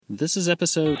This is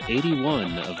episode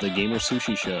 81 of the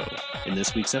GamerSushi Show. In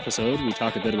this week's episode, we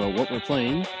talk a bit about what we're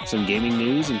playing, some gaming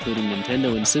news including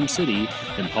Nintendo and SimCity,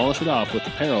 and polish it off with the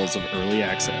perils of early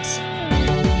access.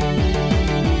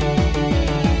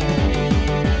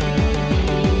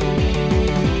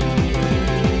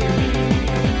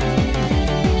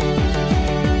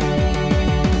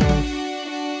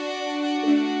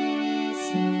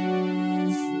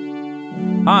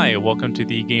 Hi, welcome to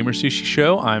the GamerSushi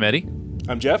Show. I'm Eddie.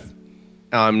 I'm Jeff.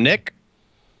 I'm Nick.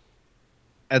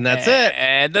 And that's it.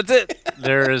 And that's it.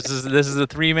 This is a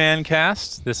three-man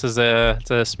cast. It's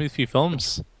a Smooth Few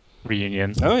Films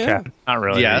reunion. Oh, yeah. Cast. Not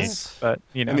really. Yes. But,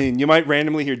 you know. I mean, you might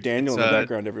randomly hear Daniel in the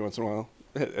background every once in a while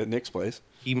at Nick's place.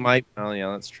 He might. Oh,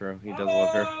 yeah, that's true. He does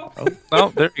live here. Oh,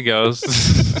 there he goes.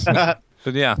 But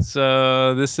yeah,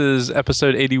 so this is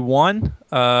episode 81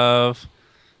 of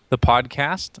the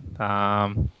podcast.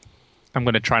 I'm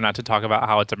going to try not to talk about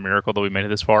how it's a miracle that we made it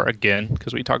this far again,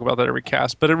 because we talk about that every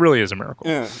cast, but it really is a miracle.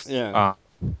 Yeah.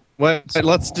 Well,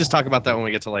 let's just talk about that when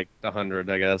we get to like 100,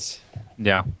 I guess.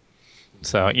 Yeah.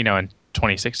 So, in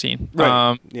 2016.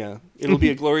 Right. Yeah. It'll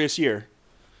be a glorious year.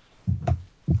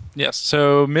 Yes.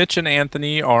 So Mitch and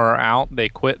Anthony are out. They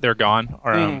quit. They're gone.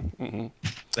 Or,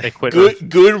 They quit.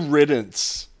 Good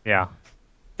riddance. Yeah.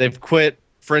 They've quit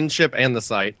friendship and the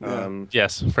site.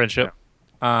 Yes, friendship.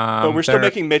 But we're still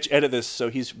making Mitch edit this,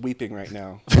 so he's weeping right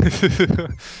now. They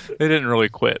didn't really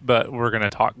quit, but we're going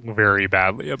to talk very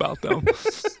badly about them.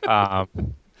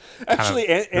 Actually,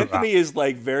 Anthony is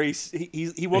like very.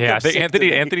 He woke up. I think sick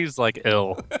today. Anthony's like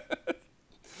ill.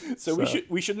 So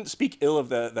we shouldn't speak ill of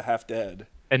the half dead.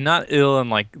 And not ill in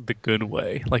like the good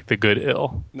way, like the good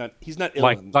ill. He's not ill.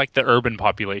 Like the urban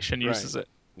population uses it.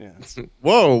 Yeah.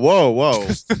 Whoa.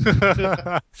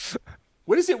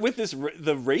 What is it with the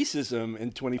racism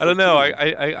in 2014? I don't know.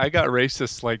 I got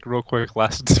racist like real quick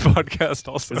last podcast.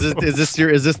 Also,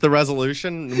 is this the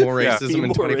resolution? More racism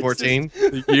in 2014.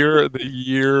 The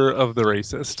year of the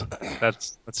racist.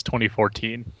 That's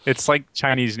 2014. It's like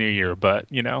Chinese New Year, but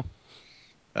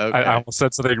Okay. I almost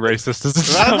said something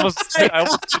racist. I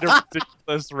almost did a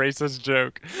ridiculous racist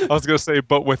joke. I was gonna say,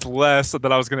 but with less, and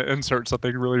then I was gonna insert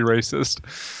something really racist.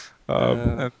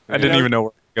 I didn't even know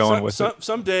where going with it.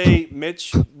 Someday,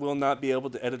 Mitch will not be able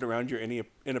to edit around your any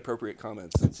inappropriate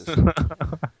comments. It's just,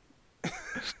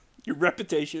 your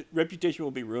reputation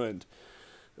will be ruined.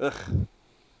 Ugh.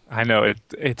 I know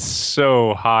it's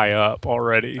so high up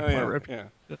already. Oh, yeah.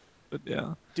 But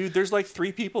yeah, dude, there's like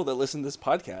 3 people that listen to this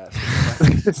podcast.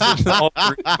 all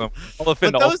 3 of them. I'll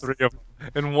offend all 3 of them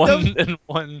in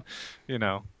one.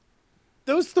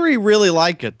 Those 3 really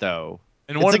like it though.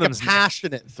 And it's one like of them's a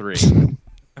passionate 3.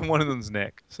 And one of them's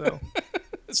Nick. So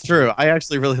it's true. I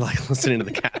actually really like listening to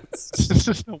the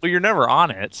cats. Well, you're never on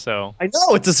it, so I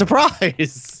know it's a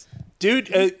surprise,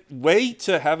 dude. Way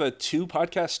to have a 2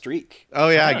 podcast streak. Oh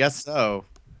yeah, I guess so.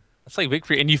 That's like big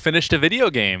for you. And you finished a video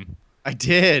game. I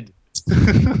did.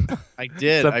 I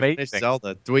finished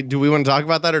Zelda. Do we want to talk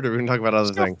about that, or do we want to talk about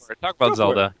other things? Talk about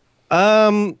Zelda.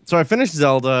 So I finished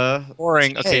Zelda.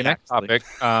 Boring. Okay, next topic.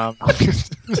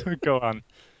 Go on.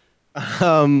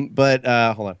 But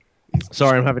hold on.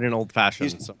 Sorry, I'm having an old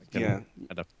fashioned. So I can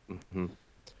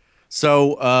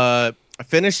So I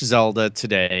finished Zelda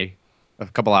today, a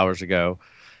couple hours ago,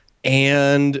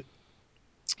 and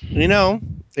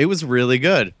it was really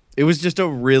good. It was just a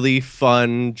really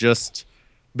fun, just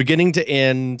beginning to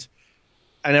end.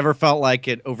 I never felt like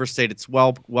it overstayed its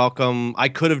welcome. I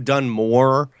could have done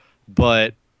more,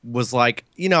 but was like,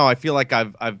 I feel like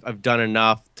I've done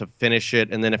enough to finish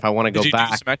it, and then if I want to go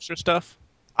back, do some extra stuff.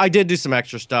 I did do some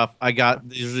extra stuff. I got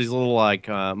these little like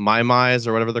mai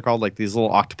or whatever they're called, like these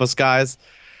little octopus guys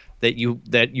that you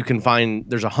can find.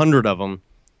 There's 100 of them,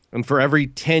 and for every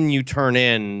 10 you turn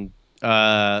in,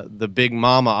 the big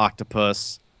mama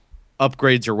octopus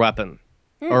upgrades your weapon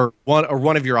or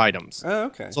one of your items. Oh,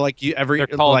 okay. So like they're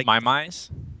called like, mai.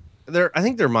 I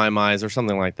think they're mai or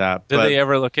something like that. Did they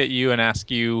ever look at you and ask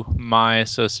you, "My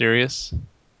so serious?"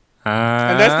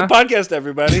 And that's the podcast,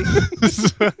 everybody.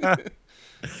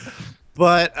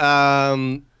 But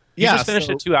you just finished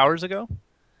it 2 hours ago.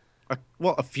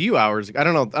 A few hours ago. I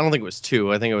don't know. I don't think it was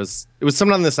 2. I think it was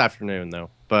sometime this afternoon though.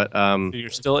 But so you're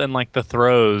still in like the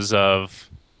throes of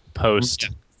post.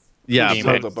 Yeah,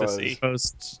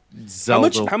 post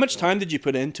Zelda. How much time did you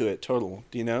put into it total?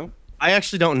 Do you know? I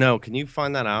actually don't know. Can you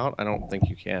find that out? I don't think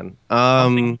you can. I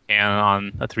don't think you can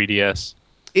on a 3DS.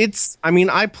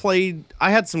 I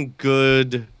had some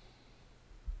good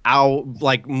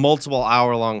multiple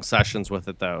hour long sessions with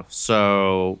it though.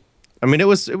 So, it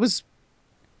was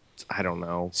I don't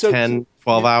know, So, 10,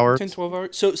 12 hours. 10, 12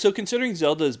 hours. So considering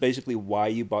Zelda is basically why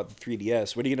you bought the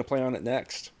 3DS, what are you going to play on it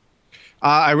next?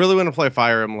 I really want to play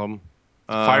Fire Emblem.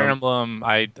 Fire Emblem,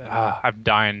 I'm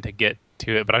dying to get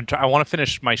to it, but I want to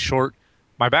finish my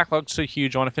backlog's so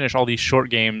huge. I want to finish all these short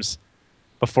games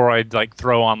before I like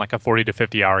throw on like a 40 to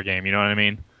 50 hour game. You know what I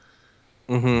mean?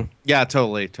 Mm-hmm. Yeah,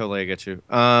 totally. I get you.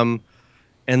 And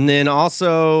then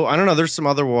also, I don't know, there's some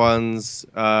other ones.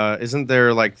 Isn't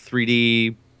there like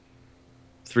 3D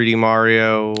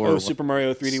Mario? Or Super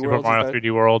Mario 3D Super World. Mario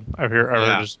 3D World. I've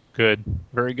heard is good.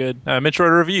 Very good. Mitch wrote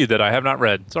a review that I have not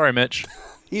read. Sorry, Mitch.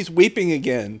 He's weeping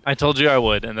again. I told you I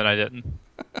would, and then I didn't.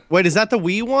 Wait, is that the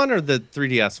Wii one or the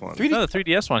 3DS one? No, the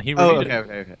 3DS one. He Oh, reviewed it.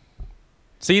 okay.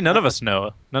 See, none of us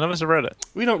know. None of us have read it.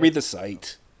 We don't read the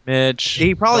site. Mitch.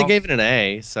 He probably gave it an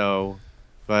A, so,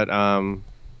 but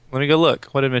let me go look.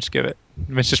 What did Mitch give it?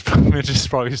 Mitch is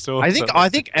probably still. I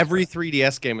think every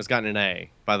 3DS game has gotten an A,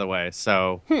 by the way.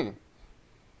 So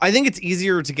I think it's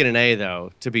easier to get an A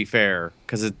though, to be fair,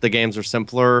 because the games are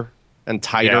simpler and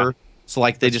tighter. Yeah, so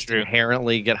like they that's just true.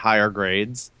 inherently get higher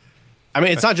grades. I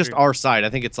mean, it's not just our side. I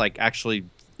think it's like actually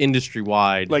industry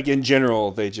wide. Like in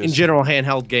general,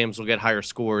 handheld games will get higher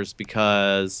scores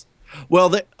because, well,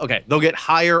 they'll get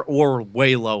higher or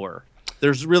way lower.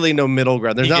 There's really no middle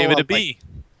ground. There's He not gave a it a lot, B.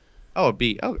 a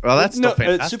B. Oh, well, that's still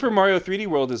fantastic. Super Mario 3D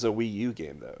World is a Wii U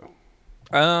game though.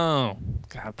 Oh,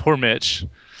 God, poor Mitch.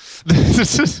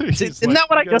 Isn't that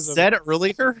what I just said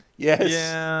earlier? Yes.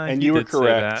 Yeah, and you you were did say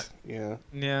correct. that. Yeah.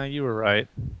 Yeah, you were right.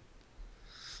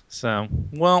 So,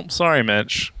 well, sorry,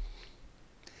 Mitch.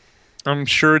 I'm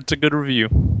sure it's a good review.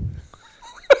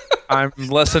 I'm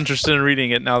less interested in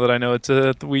reading it now that I know it's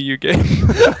a Wii U game.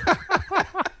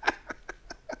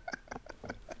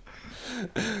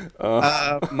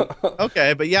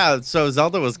 Okay, but yeah, so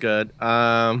Zelda was good.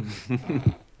 I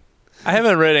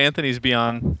haven't read Anthony's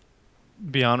Beyond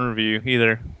review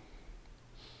either.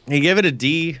 He gave it a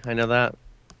D. I know that.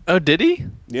 Oh, did he?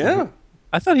 Yeah.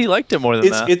 I thought he liked it more than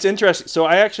that. It's interesting. So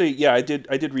I actually, I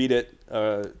did read it,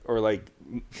 or like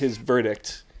his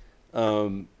verdict.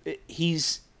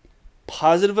 He's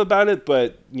positive about it,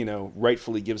 but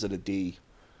rightfully gives it a D.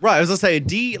 Right, I was gonna say a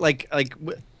D.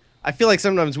 I feel like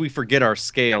sometimes we forget our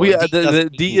scale. The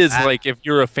D is like if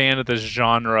you're a fan of this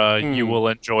genre, you will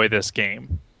enjoy this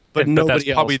game. But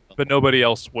nobody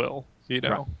else will. You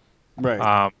know.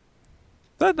 Right.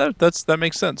 That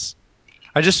makes sense.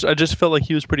 I just felt like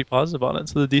he was pretty positive on it,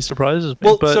 so the D surprises me.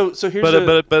 Well, but, so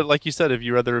here's but like you said, if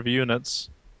you read the review and it's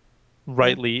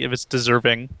rightly, if it's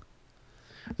deserving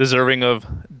of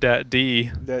that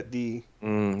D. That D.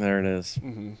 There it is.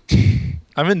 Mm-hmm.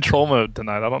 I'm in troll mode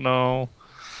tonight. I don't know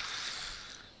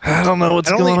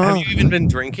what's going on. Have you even been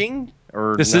drinking?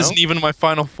 Or this isn't even my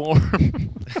final form.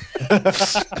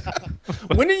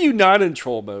 When are you not in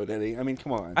troll mode, Eddie? I mean,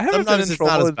 come on. I haven't Sometimes been in it's troll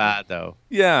not mode. as bad though.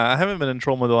 Yeah, I haven't been in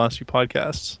troll mode the last few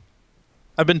podcasts.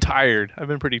 I've been tired. I've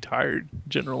been pretty tired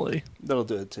generally. That'll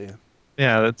do it to you.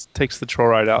 Yeah, that takes the troll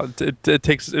right out. It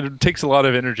takes a lot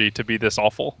of energy to be this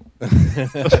awful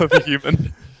of a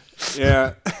human.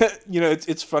 Yeah,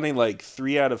 it's funny. Like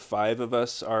 3 out of 5 of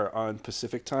us are on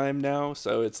Pacific time now,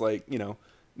 so it's like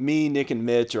me, Nick, and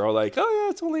Mitch are all like, "Oh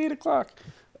yeah, it's only 8 o'clock."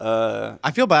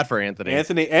 I feel bad for Anthony.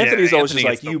 Anthony's always Anthony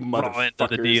just like, "You motherfuckers."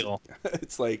 the deal.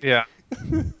 It's like, Yeah.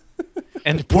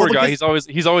 And poor guy, he's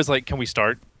always like, "Can we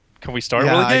start? Can we start?"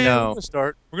 Yeah, We're like, I know.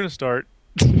 We're gonna start.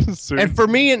 Soon. And for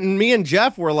me and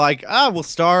Jeff, we're like, we'll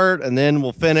start and then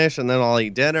we'll finish and then I'll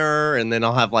eat dinner and then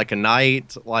I'll have like a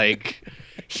night. Like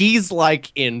he's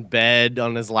like in bed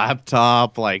on his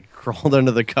laptop, like crawled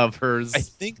under the covers. I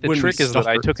think the trick is that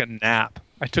I took a nap.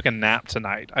 I took a nap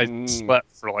tonight. I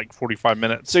slept for like 45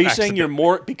 minutes. So you're saying you're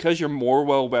more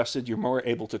well rested, you're more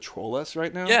able to troll us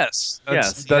right now? Yes. He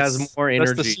has more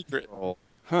energy. That's the secret.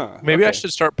 Huh. Maybe I okay.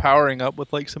 should start powering up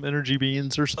with like some energy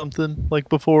beans or something, like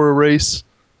before a race.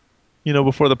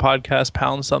 Before the podcast,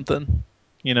 pound something.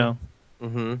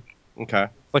 Mm-hmm. Okay.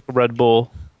 Like a Red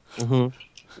Bull. Mm-hmm.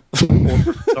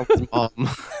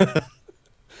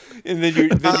 And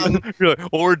then You're like,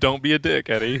 or don't be a dick,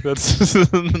 Eddie. That's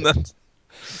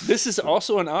this is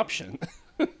also an option.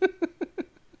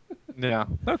 Yeah.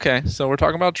 Okay. So we're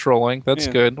talking about trolling. That's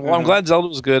Yeah. good. Well, I'm glad Zelda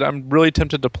was good. I'm really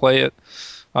tempted to play it.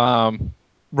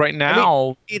 Right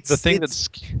now, the thing that's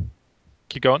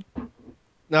keep going.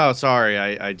 No, sorry.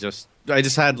 I just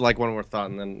had like one more thought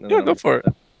and then Yeah, go for it.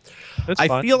 That's I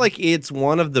fine. feel like it's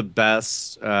one of the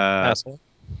best. Asshole.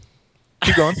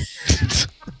 Keep going.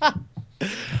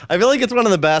 I feel like it's one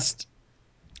of the best.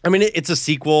 I mean, it's a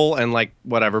sequel and like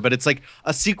whatever, but it's like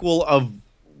a sequel of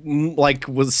like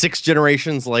was 6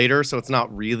 generations later, so it's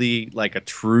not really like a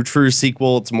true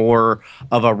sequel. It's more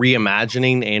of a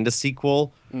reimagining and a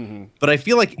sequel. But I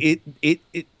feel like it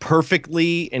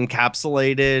perfectly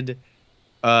encapsulated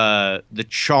the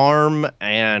charm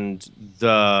and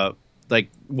the like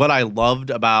what I loved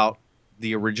about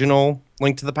the original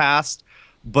Link to the Past,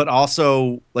 but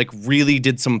also like really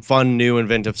did some fun, new,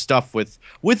 inventive stuff with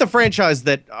a franchise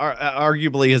that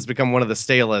arguably has become one of the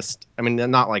stalest. I mean,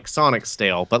 not like Sonic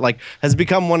stale, but like has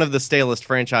become one of the stalest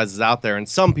franchises out there in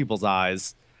some people's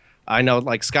eyes. I know,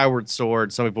 like Skyward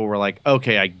Sword, some people were like,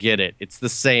 okay, I get it. It's the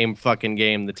same fucking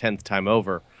game the 10th time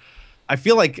over. I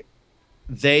feel like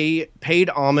they paid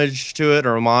homage to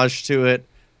it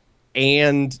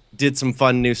and did some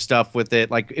fun new stuff with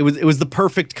it. Like it was the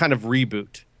perfect kind of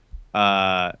reboot.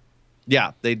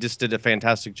 Yeah, they just did a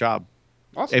fantastic job.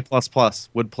 Awesome. A++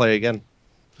 would play again.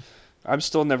 I'm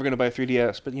still never going to buy a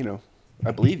 3DS, but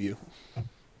I believe you.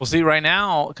 Well, see, right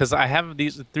now, because I have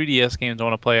these 3DS games I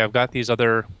want to play, I've got these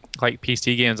other like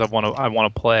PC games I want to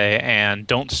play, and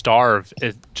Don't Starve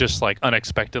is just like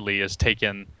unexpectedly has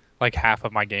taken like half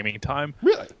of my gaming time.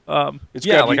 Really? It's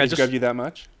grabbed you that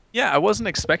much? Yeah, I wasn't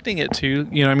expecting it to.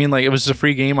 You know what I mean? Like, it was a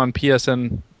free game on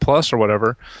PSN Plus or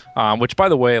whatever. Which, by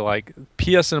the way, like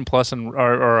PSN Plus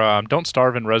or Don't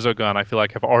Starve and Resogun, I feel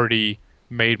like have already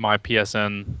made my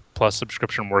PSN Plus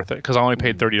subscription worth it because I only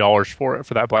paid $30 for it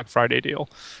for that Black Friday deal.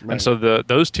 Right. And so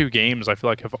those two games I feel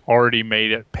like have already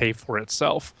made it pay for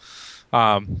itself.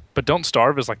 But Don't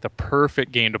Starve is like the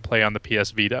perfect game to play on the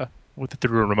PS Vita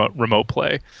through a remote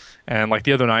play. And like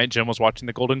the other night, Jim was watching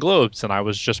the Golden Globes, and I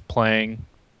was just playing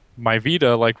my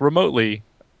Vita like remotely,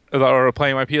 or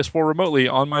playing my PS4 remotely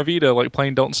on my Vita, like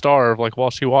playing Don't Starve, like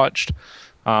while she watched.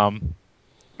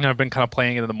 I've been kind of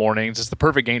playing it in the mornings. It's the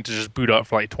perfect game to just boot up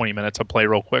for like 20 minutes and play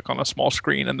real quick on a small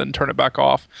screen and then turn it back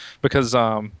off. Because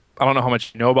I don't know how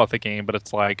much you know about the game, but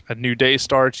it's like a new day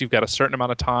starts. You've got a certain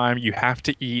amount of time. You have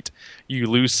to eat. You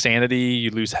lose sanity. You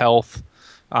lose health.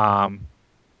 And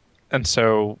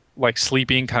so like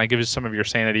sleeping kind of gives you some of your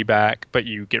sanity back, but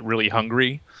you get really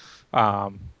hungry.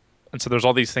 And so there's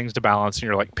all these things to balance, and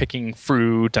you're like picking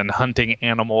fruit and hunting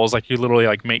animals. Like you literally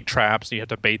like make traps, and you have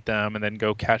to bait them and then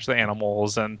go catch the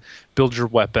animals and build your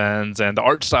weapons. And the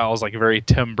art style is like very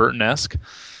Tim Burton-esque.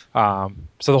 So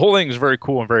the whole thing is very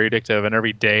cool and very addictive, and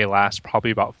every day lasts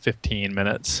probably about 15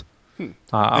 minutes. And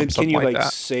can you like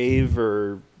save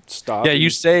or stop? Yeah,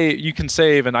 you can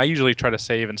save, and I usually try to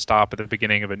save and stop at the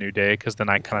beginning of a new day because then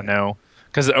I kind of know.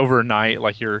 Because overnight,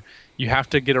 like you have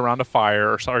to get around a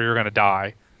fire, or you're going to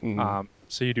die. Mm-hmm.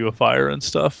 So you do a fire and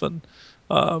stuff, and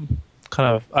I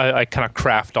kind of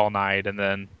craft all night, and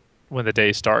then when the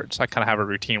day starts, I kind of have a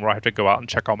routine where I have to go out and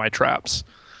check all my traps.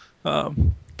 But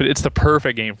it's the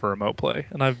perfect game for remote play,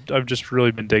 and I've just really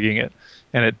been digging it,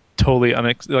 and it totally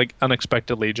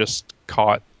unexpectedly just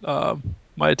caught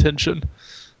my attention.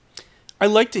 I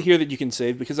like to hear that you can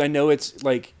save because I know it's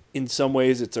like in some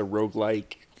ways it's a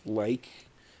roguelike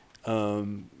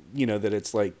that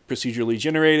it's like procedurally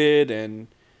generated and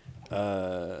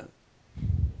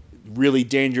really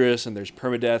dangerous, and there's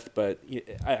permadeath, but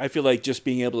I feel like just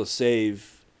being able to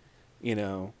save,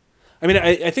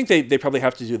 I think they probably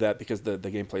have to do that because the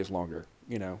gameplay is longer,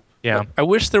 Yeah. But I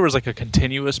wish there was like a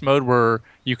continuous mode where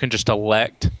you can just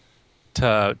elect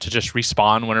to just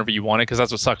respawn whenever you want it, because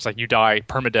that's what sucks. Like you die,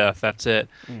 permadeath, that's it.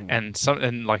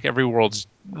 And like every world's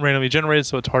randomly generated,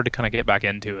 so it's hard to kind of get back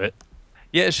into it.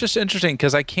 Yeah, it's just interesting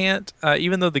because I can't,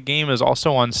 even though the game is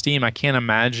also on Steam, I can't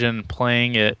imagine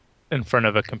playing it in front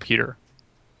of a computer.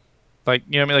 Like,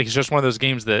 you know what I mean? Like, it's just one of those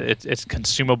games that it's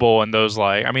consumable, and those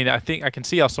like, I think I can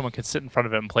see how someone could sit in front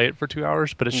of it and play it for 2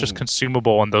 hours, but it's just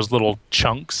consumable in those little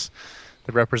chunks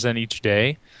that represent each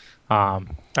day. I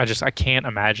can't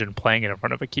imagine playing it in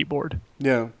front of a keyboard.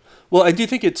 Yeah. Well, I do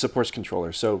think it supports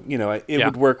controllers, so, it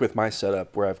would work with my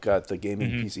setup where I've got the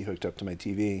gaming PC hooked up to my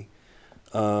TV.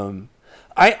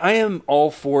 I am all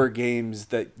for games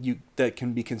that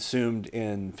can be consumed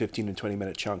in 15 and 20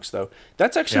 minute chunks, though.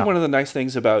 That's actually one of the nice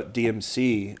things about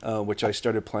DMC, which I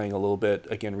started playing a little bit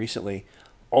again recently.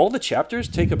 All the chapters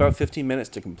take about 15 minutes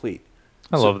to complete.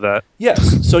 I love that.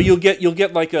 Yes, so you'll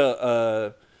get like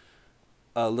a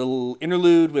little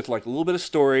interlude with like a little bit of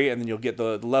story, and then you'll get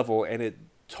the level, and it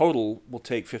total will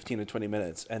take 15 to 20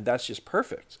 minutes, and that's just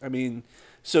perfect. I mean,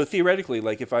 so theoretically,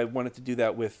 like if I wanted to do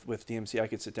that with DMC, I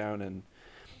could sit down and.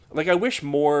 Like, I wish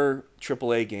more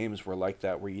AAA games were like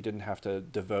that, where you didn't have to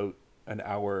devote an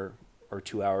hour or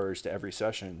 2 hours to every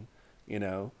session,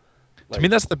 Like, to me,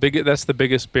 that's the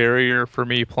biggest barrier for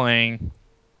me playing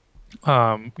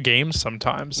games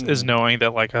sometimes, is knowing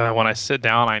that, like, when I sit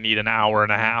down, I need an hour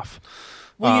and a half.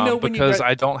 Well, when because you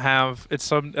I don't have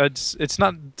it's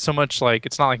not so much like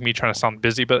it's not like me trying to sound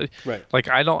busy, but Right. like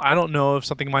I don't know if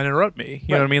something might interrupt me. You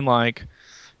know Right. what I mean? Like,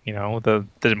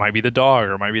 it might be the dog,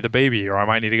 or it might be the baby, or I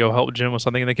might need to go help Jim with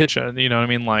something in the kitchen. You know what I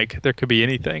mean? Like there could be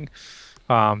anything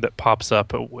that pops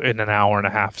up in an hour and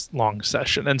a half long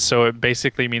session, and so it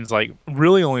basically means like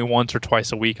really only once or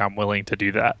twice a week I'm willing to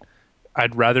do that.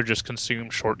 I'd rather just consume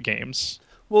short games.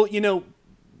 Well,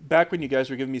 back when you guys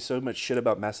were giving me so much shit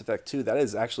about Mass Effect 2, that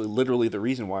is actually literally the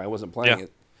reason why I wasn't playing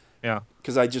it. Yeah.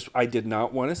 Because I did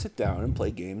not want to sit down and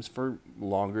play games for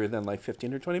longer than like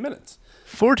 15 or 20 minutes.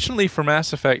 Fortunately for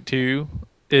Mass Effect 2,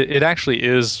 it actually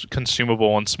is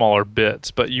consumable in smaller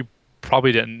bits, but you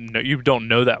probably you don't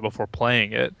know that before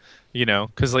playing it,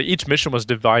 because like each mission was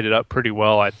divided up pretty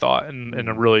well, I thought, in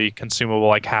a really consumable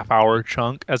like half-hour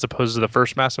chunk, as opposed to the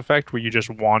first Mass Effect where you just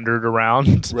wandered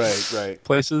around right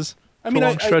places. I mean,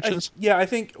 long stretches. I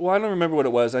think. Well, I don't remember what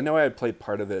it was. I know I had played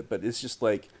part of it, but it's just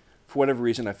like, for whatever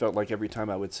reason, I felt like every time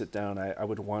I would sit down, I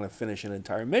would want to finish an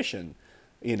entire mission,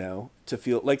 to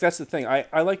feel like that's the thing.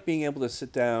 I like being able to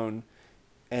sit down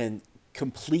and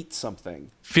complete something.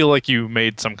 Feel like you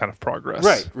made some kind of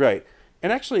progress. Right.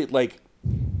 And actually, like,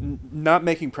 not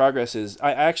making progress is.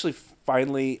 I actually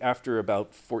finally, after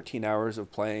about 14 hours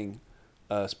of playing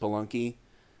Spelunky.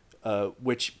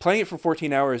 Which playing it for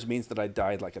 14 hours means that I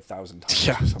died like 1,000 times.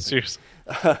 Yeah, or something. seriously.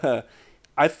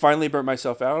 I finally burnt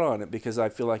myself out on it because I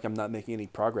feel like I'm not making any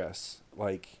progress.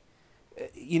 Like,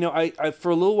 I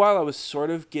for a little while I was sort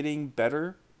of getting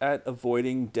better at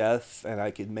avoiding death, and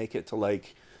I could make it to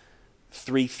like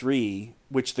 3-3,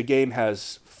 which the game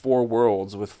has 4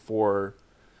 worlds with 4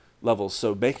 levels.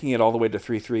 So making it all the way to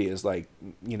 3-3 is like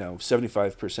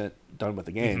 75% done with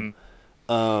the game.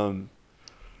 Mm-hmm.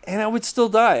 And I would still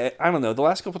die. I don't know. The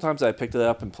last couple times I picked it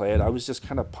up and played, I was just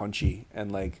kind of punchy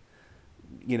and like,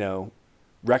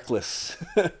 reckless.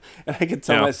 And I could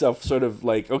tell myself sort of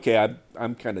like, okay,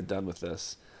 I'm kind of done with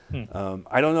this.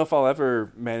 I don't know if I'll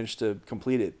ever manage to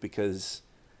complete it because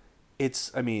I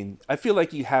feel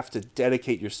like you have to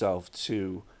dedicate yourself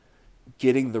to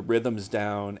getting the rhythms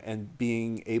down and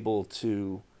being able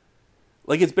to,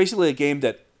 like, it's basically a game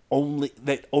that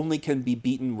only can be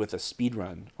beaten with a speed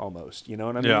run almost. You know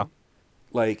what I mean? Yeah.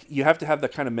 Like, you have to have the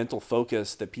kind of mental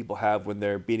focus that people have when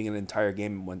they're beating an entire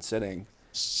game in one sitting.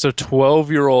 So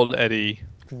 12-year-old Eddy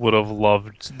would have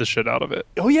loved the shit out of it.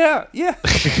 Oh, yeah.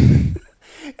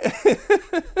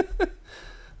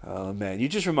 Oh, man. You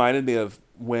just reminded me of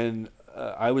when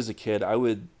I was a kid. I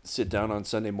would sit down on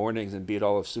Sunday mornings and beat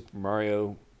all of Super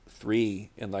Mario 3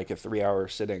 in like a 3-hour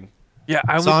sitting. Yeah,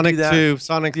 I would Sonic do that. 2,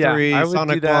 Sonic 3, I would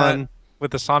Sonic do that 1.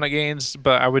 with the Sonic games,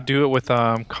 but I would do it with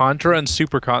Contra and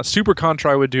Super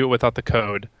Contra. I would do it without the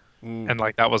code, and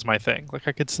like that was my thing. Like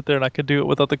I could sit there and I could do it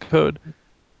without the code,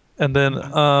 and then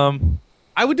I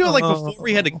would do it like before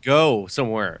we had to go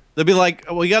somewhere. They'd be like,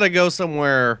 "We got to go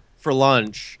somewhere for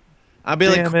lunch." I'd be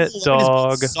like, Damn cool, it, let me just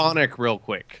dog. beat Sonic real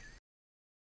quick."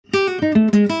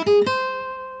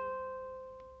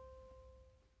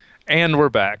 And we're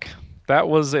back. That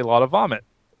was a lot of vomit.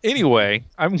 Anyway,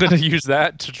 I'm going to use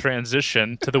that to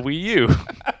transition to the Wii U.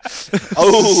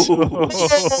 Oh,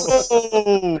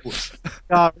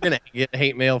 God, we're gonna get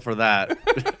hate mail for that.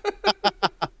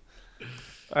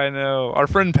 I know. Our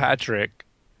friend Patrick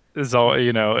is all,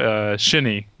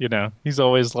 Shinny, he's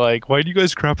always like, why do you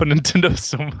guys crap on Nintendo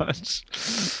so much?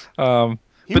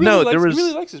 He really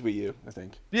likes his Wii U, I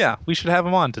think. Yeah, we should have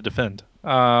him on to defend.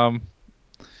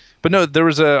 But no, there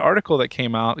was an article that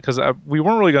came out because we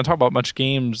weren't really going to talk about many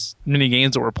games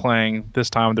that we're playing this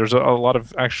time. There's a lot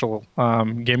of actual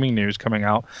gaming news coming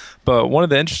out. But one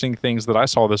of the interesting things that I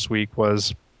saw this week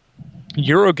was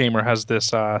Eurogamer has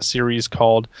this series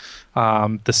called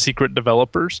The Secret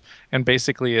Developers. And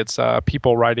basically it's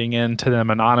people writing into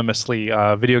them anonymously,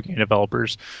 video game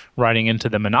developers writing into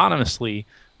them anonymously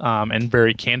and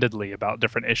very candidly about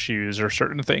different issues or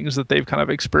certain things that they've kind of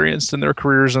experienced in their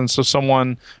careers. And so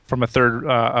someone from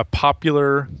a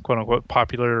popular, quote unquote,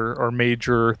 popular or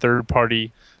major third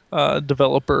party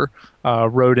developer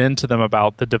wrote into them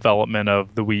about the development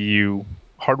of the Wii U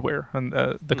hardware and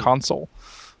the console.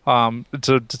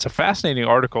 It's a fascinating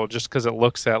article just because it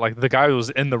looks at like the guy who was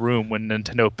in the room when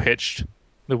Nintendo pitched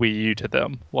the Wii U to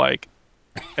them, like,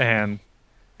 and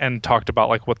talked about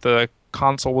like what the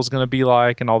console was going to be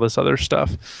like and all this other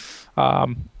stuff.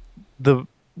 The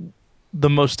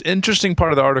most interesting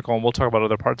part of the article, and we'll talk about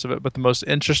other parts of it, but the most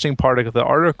interesting part of the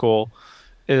article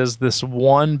is this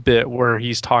one bit where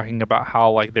he's talking about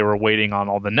how like they were waiting on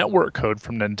all the network code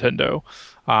from Nintendo,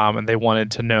 and they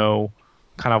wanted to know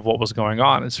kind of what was going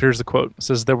on. And so here's the quote. It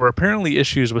says, there were apparently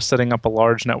issues with setting up a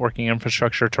large networking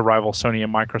infrastructure to rival Sony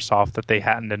and Microsoft that they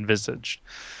hadn't envisaged.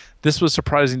 This was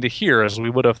surprising to hear, as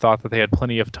we would have thought that they had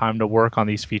plenty of time to work on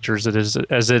these features as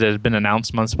it had been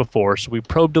announced months before. So we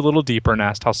probed a little deeper and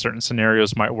asked how certain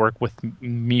scenarios might work with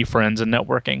me friends and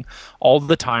networking, all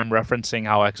the time referencing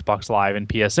how Xbox Live and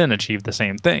PSN achieved the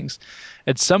same things.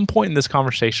 At some point in this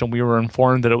conversation, we were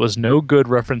informed that it was no good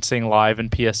referencing Live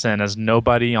and PSN as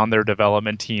nobody on their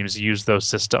development teams used those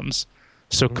systems.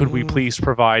 So could we please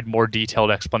provide more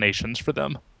detailed explanations for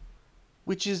them?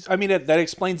 Which is, I mean, that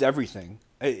explains everything.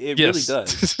 It really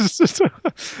does.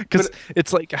 Because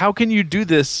it's like, how can you do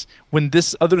this when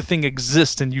this other thing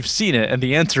exists and you've seen it? And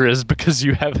the answer is because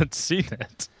you haven't seen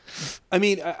it. I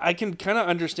mean, I can kind of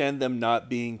understand them not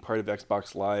being part of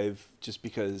Xbox Live just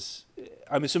because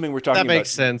I'm assuming we're talking about... That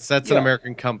makes sense. That's an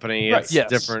American company. Right. It's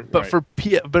different. But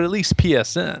but at least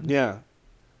PSN. Yeah.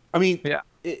 I mean,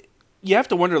 you have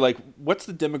to wonder, like, what's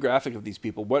the demographic of these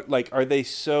people? What, like, are they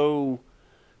so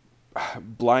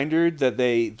blindered that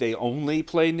they only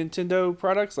play Nintendo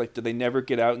products? Like, do they never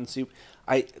get out and see?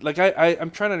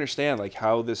 I'm trying to understand like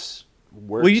how this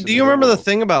works. Well, do you remember the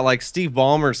thing about like Steve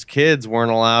Ballmer's kids weren't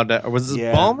allowed to? Was it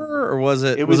Ballmer or was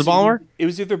it? Was it Ballmer? It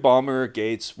was either Ballmer or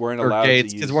Gates weren't allowed to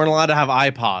use. Kids weren't allowed to have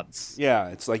iPods. Yeah,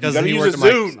 it's like you gotta use a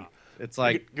Zune. Microsoft. It's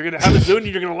like you're gonna have a Zune and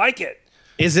you're gonna like it.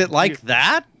 Is it like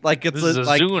that? Like it's this is a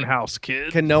like Zune house,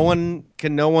 kid. Can no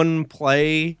one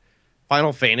play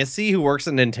Final Fantasy who works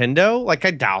at Nintendo? Like,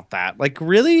 I doubt that. Like,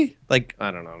 really? Like, I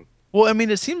don't know. Well, I mean,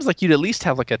 it seems like you'd at least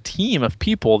have like a team of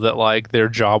people that like their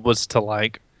job was to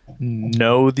like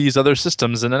know these other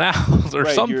systems in and out or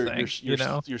something.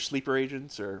 Your sleeper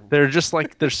agents, or they're just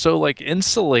like they're so like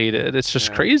insulated. It's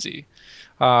just crazy.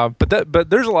 But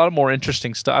there's a lot of more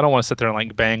interesting stuff. I don't want to sit there and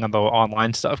like bang on the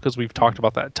online stuff because we've talked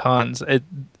about that tons.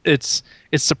 It's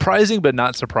surprising but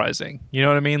not surprising. You know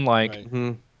what I mean? Like.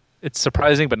 Right. It's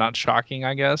surprising but not shocking,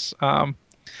 I guess.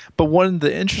 But one of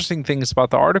the interesting things about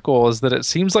the article is that it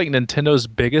seems like Nintendo's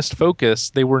biggest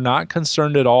focus, they were not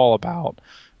concerned at all about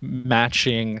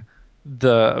matching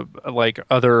the like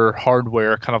other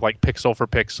hardware kind of like pixel for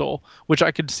pixel, which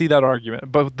I could see that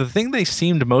argument. But the thing they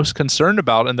seemed most concerned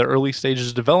about in the early stages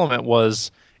of development was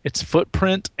its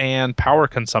footprint and power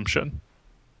consumption.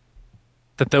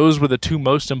 That those were the two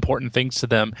most important things to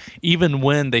them, even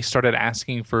when they started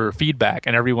asking for feedback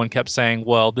and everyone kept saying,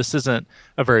 well, this isn't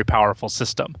a very powerful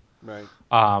system. Right.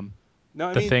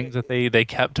 The thing that they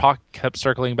kept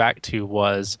circling back to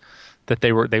was that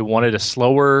they wanted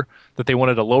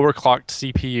a lower clocked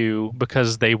CPU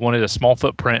because they wanted a small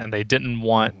footprint and they didn't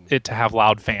want it to have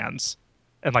loud fans.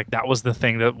 And like that was the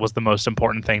thing that was the most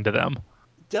important thing to them.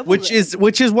 Which is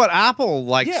what Apple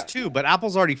likes too, but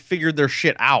Apple's already figured their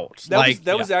shit out.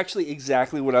 That was actually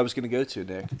exactly what I was going to go to,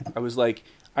 Nick. I was like,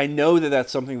 I know that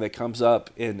that's something that comes up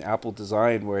in Apple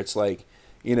design where it's like,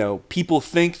 you know, people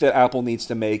think that Apple needs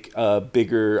to make a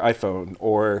bigger iPhone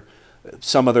or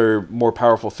some other more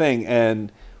powerful thing,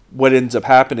 and what ends up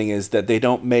happening is that they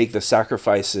don't make the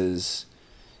sacrifices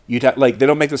you'd have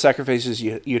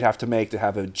to make to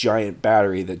have a giant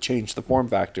battery that changed the form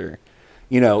factor.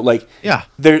 You know, like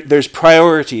there's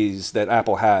priorities that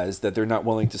Apple has that they're not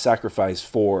willing to sacrifice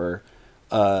for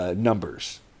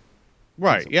numbers.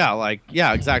 Right.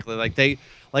 Yeah. Exactly. Like they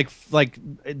like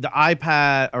the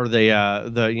iPad or the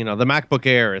MacBook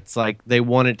Air. It's like they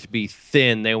want it to be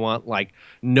thin. They want like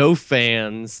no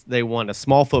fans. They want a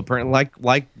small footprint, like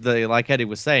Eddy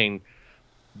was saying.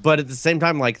 But at the same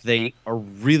time, like they are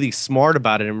really smart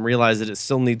about it and realize that it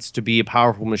still needs to be a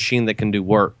powerful machine that can do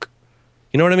work.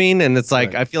 You know what I mean? And it's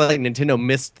like, I feel like Nintendo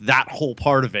missed that whole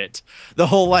part of it. The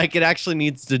whole, like, it actually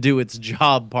needs to do its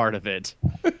job part of it.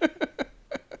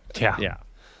 Yeah.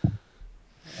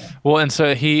 Well, and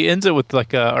so he ends it with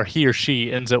like or he or she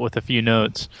ends it with a few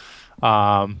notes.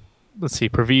 Let's see.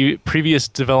 Previous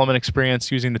development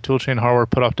experience using the toolchain hardware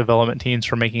put off development teams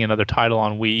from making another title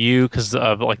on Wii U because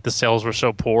like the sales were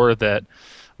so poor that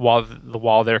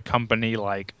while their company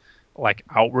like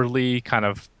outwardly kind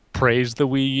of praised the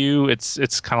Wii U,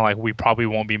 it's kind of like we probably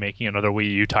won't be making another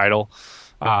Wii U title,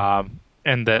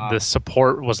 and that the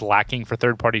support was lacking for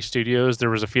third-party studios. There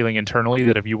was a feeling internally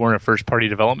that if you weren't a first-party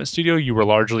development studio, you were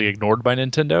largely ignored by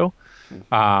Nintendo,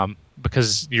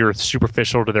 because you're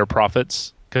superficial to their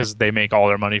profits because they make all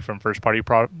their money from first-party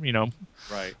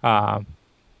Right.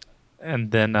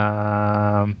 And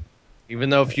then. Even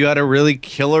though if you had a really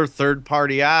killer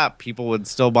third-party app, people would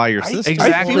still buy your system.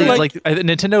 Exactly. Like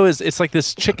Nintendo it's like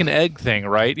this chicken egg thing,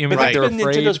 right? I mean, but that's they're been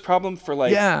afraid. Nintendo's problem for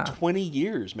like 20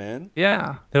 years, man.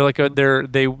 Yeah, they're like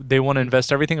they want to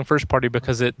invest everything in first party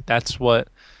because that's what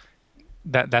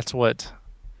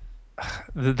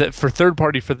that for third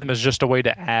party for them is just a way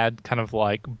to add kind of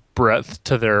like breadth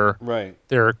to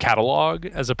their catalog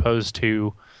as opposed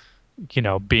to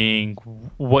being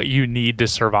what you need to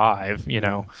survive,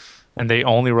 and they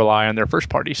only rely on their first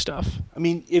party stuff. I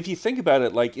mean, if you think about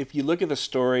it, like if you look at the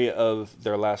story of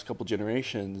their last couple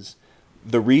generations,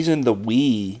 the reason the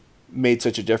Wii made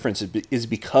such a difference is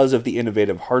because of the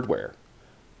innovative hardware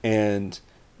and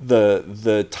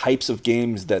the types of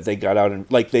games that they got out, and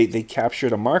like they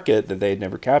captured a market that they had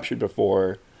never captured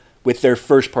before with their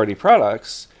first party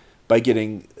products by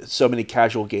getting so many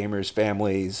casual gamers,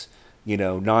 families,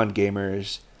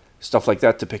 non-gamers, stuff like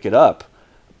that to pick it up.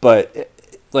 But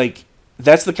like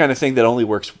that's the kind of thing that only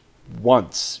works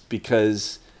once,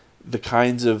 because the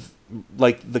kind of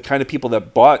people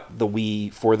that bought the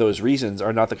Wii for those reasons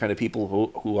are not the kind of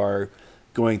people who are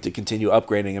going to continue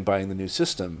upgrading and buying the new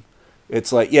system.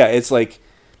 It's like the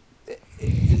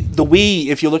Wii,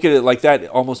 if you look at it like that, it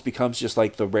almost becomes just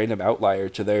like the random outlier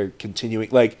to their continuing,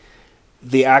 like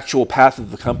the actual path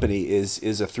of the company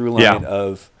is a through line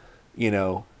of,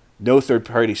 no third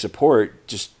party support,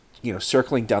 just,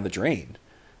 circling down the drain.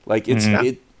 Like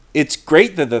it's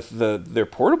great that their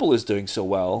portable is doing so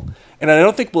well. And I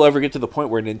don't think we'll ever get to the point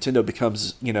where Nintendo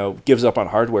becomes, gives up on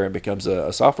hardware and becomes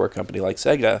a software company like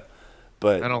Sega.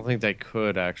 But I don't think they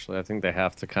could, actually. I think they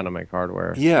have to kind of make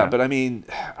hardware. Yeah, but I mean,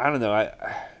 I don't know. I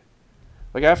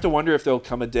have to wonder if there'll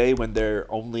come a day when they're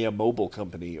only a mobile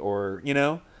company, or,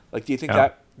 like, do you think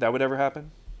that would ever happen?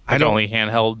 Only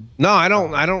handheld. No, I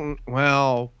don't.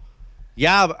 Well,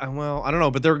 yeah, I don't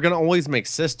know. But they're gonna always make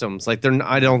systems. Like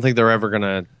I don't think they're ever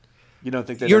gonna. You don't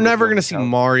think you're never gonna see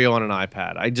Mario on an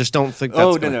iPad? I just don't think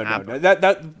that's gonna happen.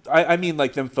 No. I mean,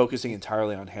 like them focusing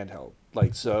entirely on handheld.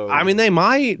 Like, so I mean, they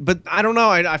might, but I don't know.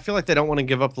 I feel like they don't want to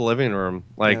give up the living room.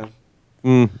 Like,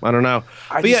 I don't know.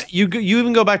 You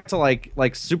even go back to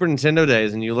like Super Nintendo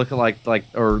days, and you look at like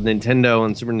or Nintendo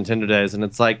and Super Nintendo days, and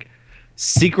it's like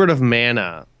Secret of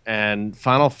Mana and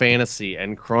Final Fantasy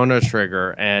and Chrono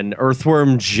Trigger and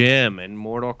Earthworm Jim and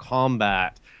Mortal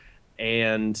Kombat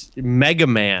and Mega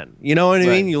Man. You know what I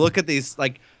mean? You look at these,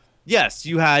 like, yes,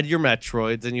 you had your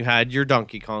Metroids and you had your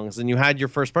Donkey Kongs and you had your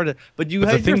first party, but you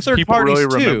had your third parties too.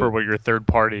 People really remember what your third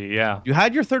party, You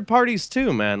had your third parties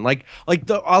too, man. Like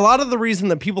a lot of the reason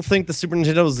that people think the Super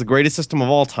Nintendo is the greatest system of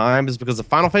all time is because of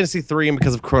Final Fantasy 3 and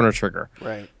because of Chrono Trigger.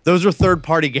 Right. Those are third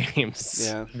party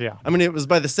games. Yeah. I mean, it was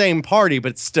by the same party,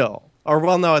 but still. Or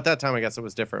well, no, at that time I guess it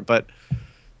was different, but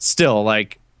still,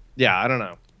 like, yeah, I don't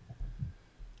know.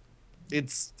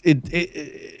 It's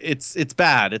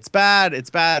bad. It's bad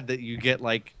that you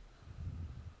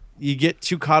get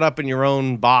too caught up in your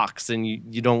own box and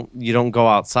you don't go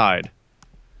outside.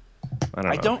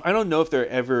 I don't know if they're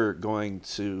ever going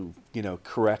to,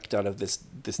 correct out of this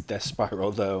death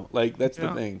spiral though. Like, that's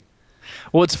the thing.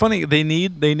 Well, it's funny. They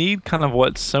need kind of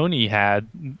what Sony had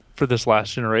for this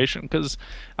last generation, because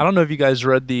I don't know if you guys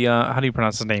read the how do you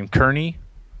pronounce his name? Kearney.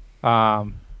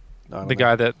 The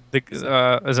guy that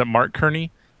is it Mark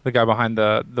Kearney, the guy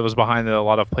that was behind a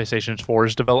lot of PlayStation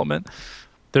 4's development.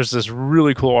 There's this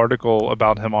really cool article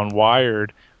about him on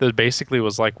Wired that basically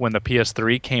was like when the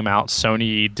PS3 came out,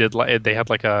 Sony they had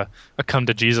like a come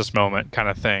to Jesus moment kind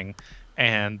of thing,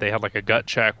 and they had like a gut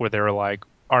check where they were like,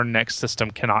 our next system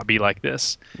cannot be like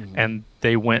this, and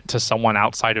they went to someone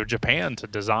outside of Japan to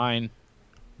design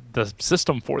the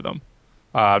system for them.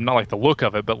 Not like the look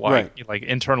of it, but like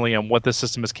internally and what the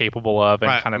system is capable of,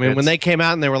 and kind of. I mean, when they came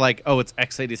out and they were like, "Oh, it's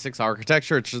x86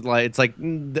 architecture," it's like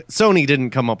Sony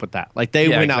didn't come up with that. Like they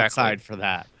went outside for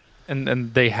that,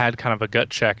 and they had kind of a gut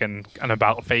check and an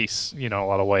about face, a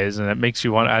lot of ways, and it makes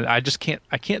you want. I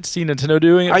can't see Nintendo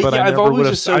doing it, but I never would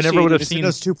have seen.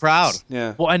 Nintendo's too proud.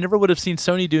 Yeah. Well, I never would have seen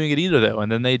Sony doing it either, though, and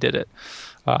then they did it.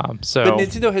 But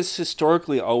Nintendo has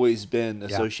historically always been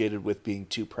associated with being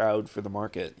too proud for the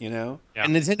market, And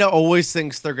Nintendo always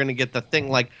thinks they're going to get the thing.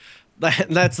 Like,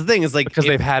 that's the thing, is like, because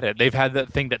they've had it. They've had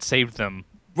that thing that saved them.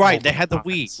 Right. They had the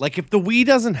Wii. Like, if the Wii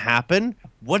doesn't happen,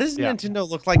 what does Nintendo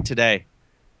look like today?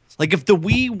 Like, if the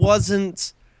Wii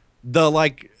wasn't the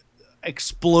like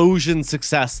explosion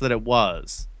success that it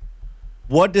was,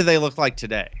 what do they look like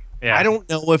today? Yeah. I don't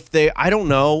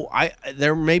know.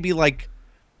 There may be like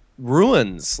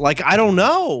ruins. Like, I don't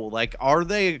know. Like, are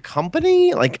they a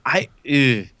company? Like,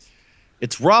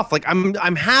 it's rough. Like,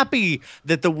 I'm happy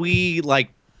that the Wii like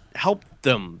helped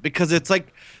them, because it's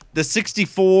like the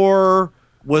 64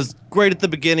 was great at the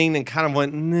beginning and kind of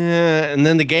went nah, and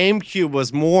then the GameCube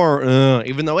was more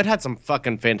even though it had some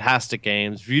fucking fantastic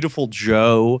games. Beautiful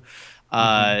Joe,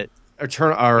 Wind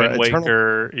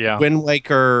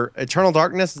Waker, Eternal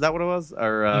Darkness, is that what it was?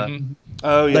 Or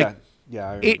oh yeah,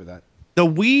 I remember that. the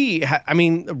Wii. I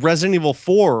mean, Resident Evil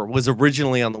 4 was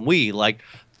originally on the Wii. Like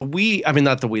the Wii. I mean,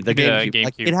 not the Wii. The GameCube.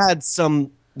 Like, it had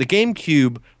some. The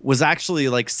GameCube was actually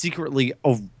like secretly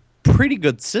a pretty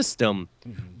good system,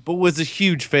 but was a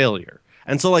huge failure.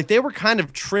 And so like they were kind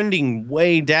of trending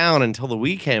way down until the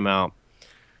Wii came out.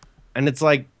 And it's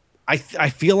like I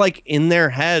feel like in their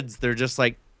heads they're just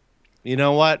like, you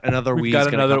know what? We've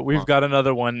got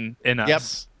another one in us. Yep.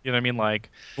 You know what I mean? Like,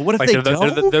 but what if like they they're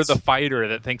don't? They're the fider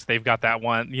that thinks they've got that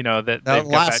one. You know that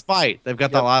last fight. They've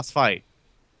got that last fight.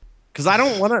 Because I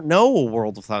don't want to know a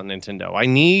world without Nintendo.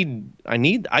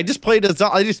 I just played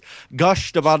I just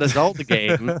gushed about a Zelda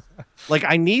game. Like,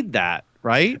 I need that,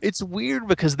 right? It's weird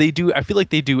because I feel like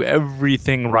they do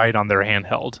everything right on their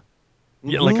handheld.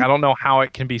 Yeah, like, I don't know how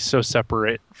it can be so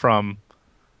separate from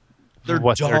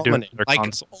what dominant. They're doing with their like,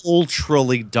 console.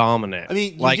 Ultrally dominant. I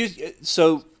mean, like,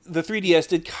 so the 3DS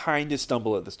did kind of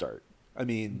stumble at the start. I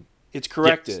mean, it's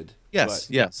corrected. Yes,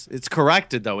 it's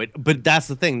corrected though. But that's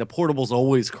the thing. The portable's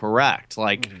always correct.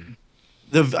 Like,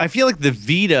 I feel like the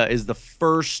Vita is the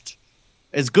first,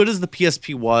 as good as the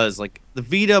PSP was. Like, the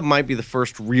Vita might be the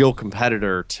first real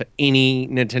competitor to any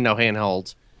Nintendo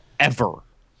handheld ever.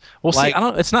 Well, see,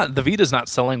 it's not, the Vita's not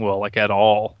selling well, like, at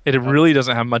all. It really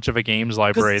doesn't have much of a games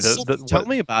library. Tell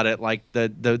me about it. Like,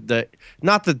 the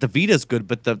not that the Vita's good,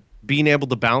 but the being able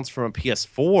to bounce from a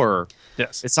PS4.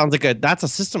 Yes, it sounds like that's a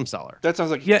system seller. That sounds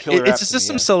like a killer it's a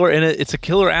system seller, and it's a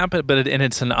killer app, but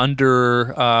it's an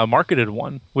under marketed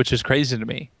one, which is crazy to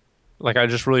me. Like, I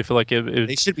just really feel like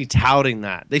they should be touting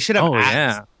that. They should have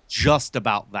ads just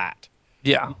about that.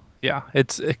 Yeah.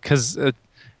 It's because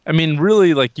I mean,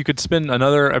 really, like, you could spend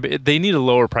another. I mean, they need a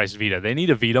lower price Vita. They need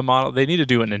a Vita model. They need to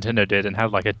do what Nintendo did and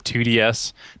have like a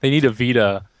 2DS. They need a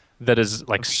Vita that is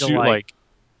like like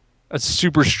a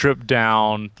super stripped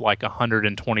down, like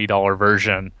 $120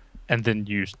 version, and then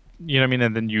you know what I mean,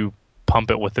 and then you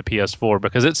pump it with the PS4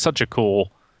 because it's such a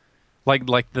cool.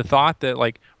 Like the thought that,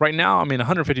 like, right now, I mean,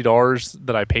 $150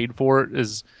 that I paid for it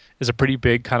is a pretty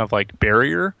big kind of like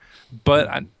barrier, but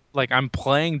I'm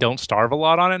playing Don't Starve a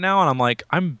lot on it now, and I'm like,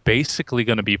 I'm basically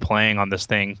going to be playing on this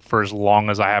thing for as long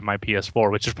as I have my PS4,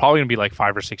 which is probably going to be like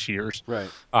 5 or 6 years. Right.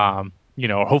 You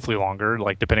know, hopefully longer,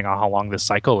 like, depending on how long this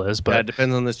cycle is. But it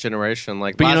depends on this generation.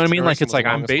 Like, but you know what I mean? Like, it's like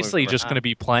I'm basically just going to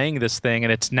be playing this thing,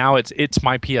 and it's my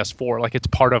PS4. Like, it's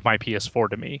part of my PS4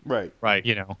 to me. Right.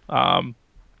 You know.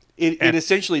 It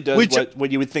essentially does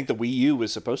what you would think the Wii U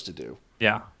was supposed to do.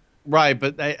 Yeah. Right,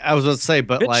 but I was going to say,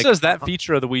 but Mitch like, says that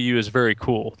feature of the Wii U is very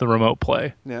cool, the remote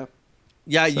play. Yeah.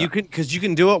 Yeah, so. You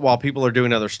can do it while people are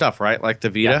doing other stuff, right? Like the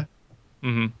Vita. Yeah.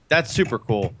 Mm-hmm. That's super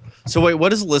cool. So wait,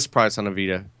 what is the list price on a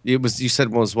Vita? You said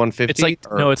it was 150. It's like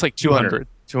it's like 200.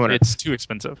 200. It's too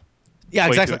expensive. Yeah,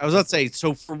 exactly. I was about to say,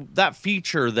 so for that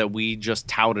feature that we just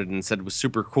touted and said was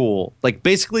super cool, like,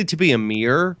 basically to be a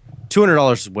mirror,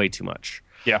 $200 is way too much.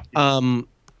 Yeah.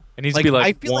 It needs to be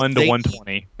like 1 to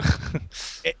 120.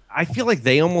 I feel like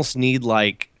they almost need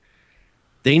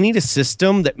they need a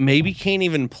system that maybe can't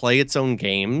even play its own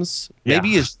games. Yeah.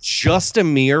 Maybe it's just a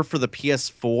mirror for the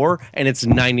PS4 and it's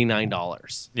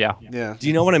 $99. Yeah. Yeah. Do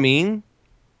you know what I mean?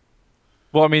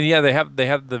 Well, I mean, yeah, they have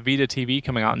the Vita TV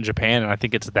coming out in Japan, and I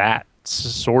think it's that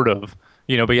sort of,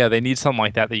 you know, but yeah, they need something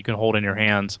like that you can hold in your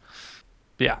hands.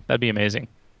 Yeah, that'd be amazing.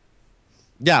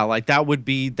 Yeah, like that would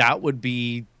be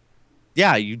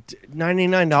yeah,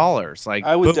 $99. Like,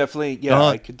 I would definitely,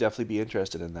 I could definitely be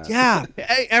interested in that. Yeah,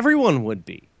 everyone would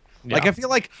be. Yeah.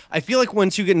 Like, I feel like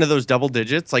once you get into those double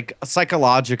digits, like,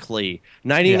 psychologically,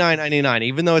 $99.99,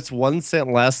 even though it's 1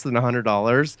 cent less than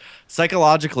 $100,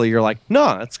 psychologically you're like,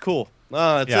 no, that's cool.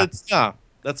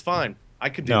 That's fine. I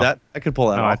could do that. I could pull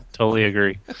that off. I totally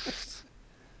agree.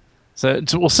 So,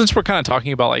 well, since we're kind of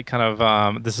talking about, like, kind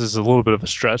of this is a little bit of a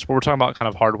stretch, but we're talking about kind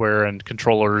of hardware and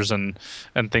controllers and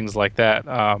things like that.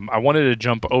 I wanted to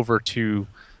jump over to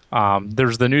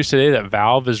there's the news today that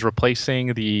Valve is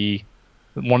replacing the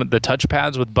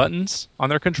touchpads with buttons on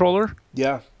their controller.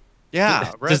 Yeah.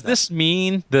 Does this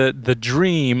mean the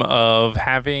dream of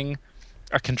having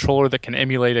a controller that can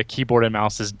emulate a keyboard and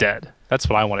mouse is dead? That's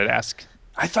what I wanted to ask.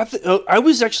 I thought I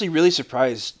was actually really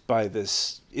surprised by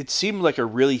this. It seemed like a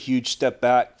really huge step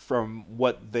back from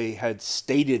what they had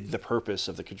stated the purpose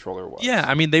of the controller was. Yeah,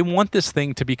 I mean, they want this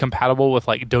thing to be compatible with,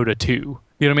 like, Dota 2. You know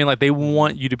what I mean? Like, they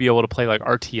want you to be able to play, like,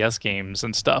 RTS games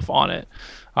and stuff on it.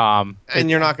 And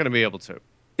you're not going to be able to.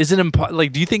 Is it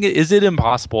do you think is it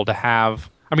impossible to have?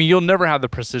 I mean, you'll never have the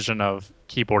precision of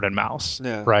keyboard and mouse,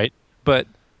 right? But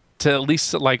to at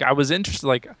least, like, I was interested,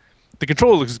 like, the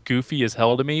controller looks goofy as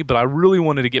hell to me, but I really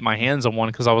wanted to get my hands on one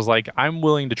because I was like, I'm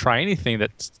willing to try anything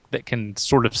that can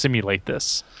sort of simulate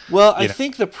this. Well, I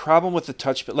think the problem with the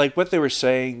touchpad, like what they were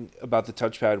saying about the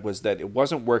touchpad, was that it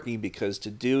wasn't working because to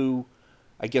do,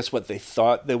 I guess, what they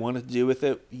thought they wanted to do with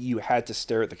it, you had to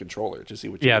stare at the controller to see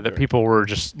what you were doing. People were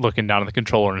just looking down at the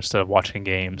controller instead of watching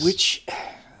games. Which,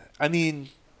 I mean...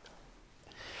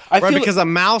 because a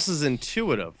mouse is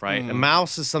intuitive, right? A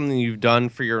mouse is something you've done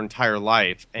for your entire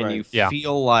life, and you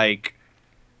feel like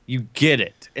you get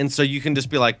it, and so you can just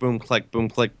be like boom, click, boom,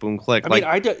 click, boom, click.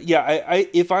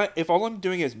 If all I'm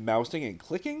doing is mousing and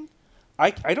clicking,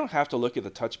 I don't have to look at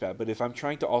the touchpad. But if I'm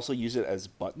trying to also use it as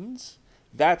buttons,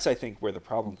 that's I think where the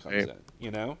problem comes in.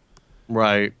 You know,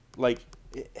 right? Like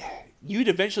you'd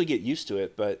eventually get used to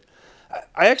it, but.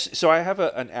 I have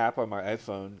an app on my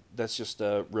iPhone that's just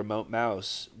a remote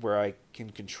mouse where I can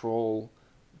control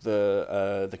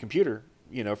the computer,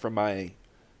 from my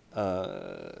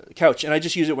couch, and I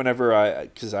just use it whenever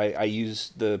because I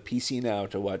use the PC now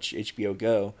to watch HBO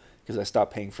Go because I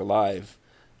stopped paying for Live,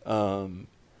 and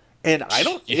I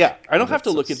don't have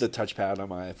to look at the touchpad on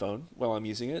my iPhone while I'm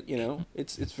using it.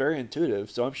 It's very intuitive,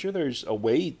 so I'm sure there's a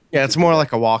way. Yeah, it's more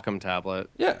like a Wacom tablet.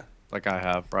 Yeah, like I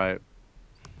have, right.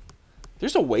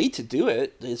 There's a way to do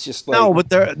it. It's just like... No, but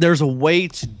there's a way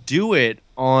to do it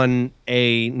on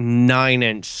a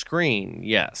 9-inch screen,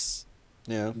 yes.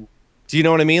 Yeah. Do you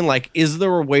know what I mean? Like, is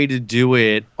there a way to do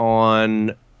it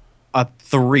on a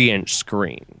 3-inch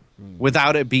screen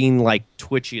without it being, like,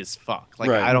 twitchy as fuck?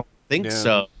 Like, I don't think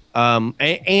so.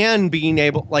 And being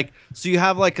able... Like, so you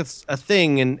have, like, a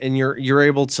thing, and you're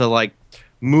able to, like,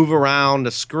 move around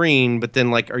a screen, but then,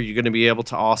 like, are you going to be able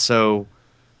to also...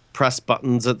 press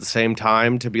buttons at the same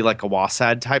time to be like a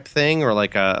WASD type thing or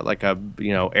like a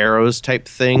arrows type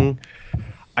thing.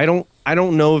 I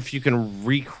don't know if you can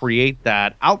recreate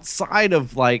that outside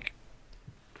of like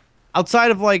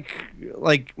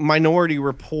Minority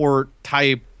Report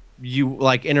type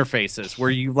interfaces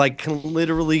where you like can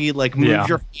literally like move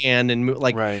your hand and move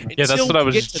like yeah, that's what I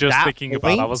was just thinking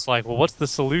about. I was like, well, what's the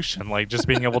solution? Like just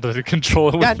being able to control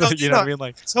it with what I mean?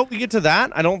 Like so we get to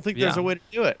that. I don't think there's a way to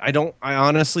do it. I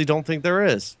honestly don't think there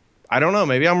is. I don't know.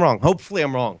 Maybe I'm wrong. Hopefully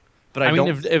I'm wrong. But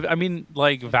I mean,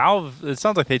 like Valve, it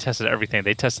sounds like they tested everything.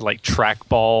 They tested like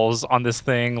trackballs on this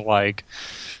thing. Like,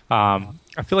 I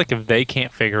feel like if they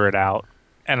can't figure it out,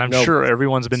 and I'm sure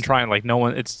everyone's been trying, like no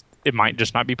one, it might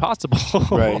just not be possible.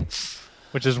 Right.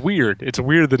 Which is weird. It's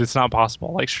weird that it's not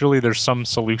possible. Like surely there's some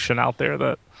solution out there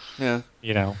that, I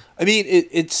mean,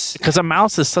 it's because a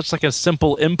mouse is such like a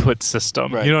simple input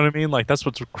system. Right. You know what I mean? Like that's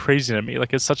what's crazy to me.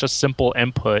 Like it's such a simple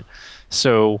input.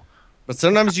 So. But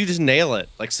sometimes you just nail it.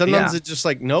 Like sometimes it's just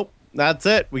like, nope, that's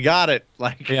it. We got it.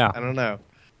 Like, I don't know.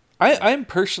 I'm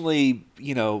personally,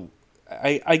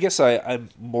 I guess I'm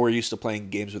more used to playing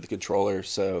games with a controller,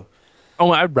 so.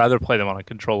 Oh, I'd rather play them on a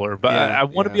controller, but I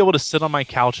want to be able to sit on my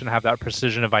couch and have that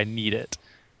precision if I need it.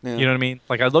 Yeah. You know what I mean?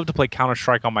 Like I'd love to play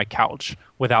Counter-Strike on my couch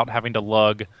without having to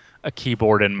lug a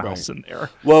keyboard and mouse in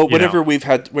there. Well, whenever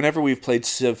we've played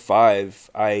Civ 5,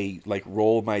 I like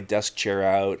roll my desk chair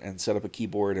out and set up a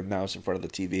keyboard and mouse in front of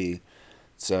the TV.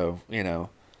 So,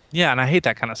 Yeah, and I hate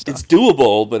that kind of stuff. It's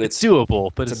doable, but it's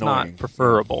doable, but it's not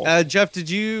preferable. Jeff,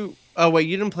 did you... Oh, wait,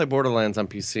 you didn't play Borderlands on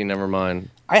PC. Never mind.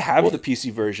 I have the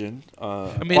PC version.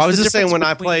 I was just saying when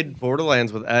I played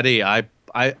Borderlands with Eddy, I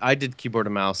did keyboard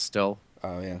and mouse still.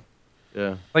 Oh, yeah.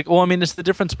 Yeah. Like, well, I mean, it's the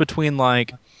difference between,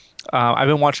 like... I've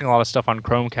been watching a lot of stuff on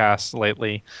Chromecast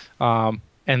lately, and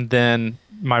then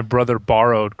my brother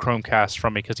borrowed Chromecast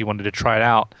from me because he wanted to try it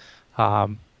out.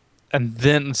 And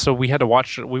then so we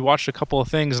watched a couple of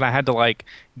things, and I had to like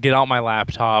get out my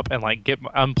laptop and like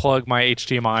unplug my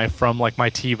HDMI from like my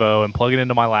TiVo and plug it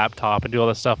into my laptop and do all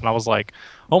this stuff. And I was like,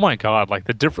 oh my God, like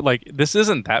this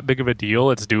isn't that big of a deal.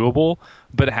 It's doable.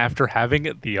 But after having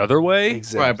it the other way,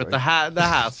 exactly. Right? But the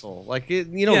hassle, like you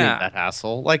don't need that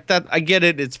hassle. Like that, I get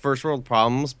it. It's first world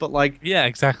problems, but like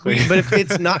exactly. But if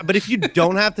it's not, but if you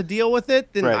don't have to deal with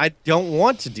it, then I don't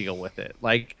want to deal with it.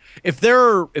 Like if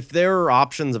there are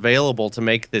options available to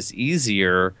make this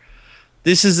easier,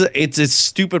 it's a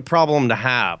stupid problem to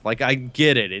have. Like I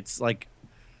get it. It's like,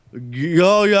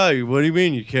 oh yeah, what do you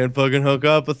mean you can't fucking hook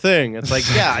up a thing? It's like,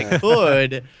 yeah, I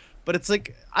could, but it's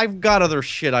like I've got other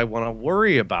shit I want to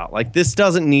worry about. Like this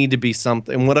doesn't need to be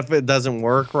something. What if it doesn't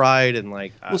work right? And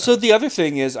like, so the other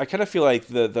thing is, I kind of feel like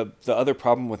the other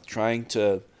problem with trying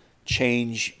to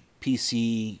change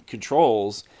PC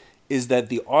controls is that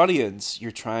the audience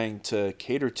you're trying to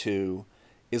cater to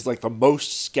is like the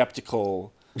most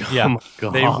skeptical. Yeah,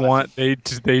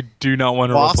 they do not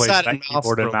want to replace that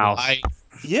keyboard and mouse.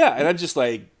 Yeah, and I'm just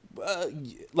like,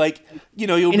 like, you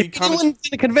know, you'll And read if comments. anyone's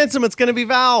going to convince them, it's going to be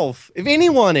Valve. If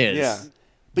anyone is. Yeah.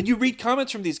 But you read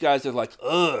comments from these guys that are like,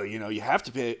 ugh, you know, you have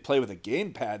to play with a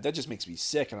gamepad. That just makes me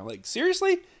sick. And I'm like,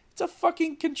 seriously? It's a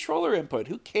fucking controller input.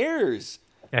 Who cares?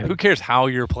 Yeah, who cares how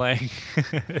you're playing?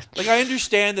 Like, I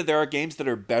understand that there are games that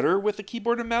are better with a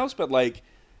keyboard and mouse, but like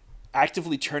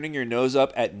actively turning your nose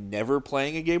up at never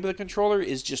playing a game with a controller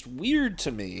is just weird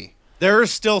to me. There are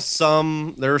still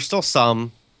some.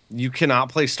 You cannot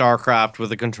play StarCraft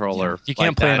with a controller. You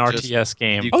can't play an RTS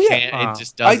game. You Oh, yeah. can't. It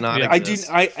just does not exist.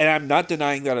 And I'm not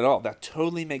denying that at all. That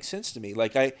totally makes sense to me.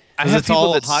 Like I Because have it's people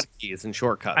all that hotkeys and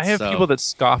shortcuts. I have people that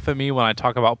scoff at me when I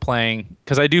talk about playing,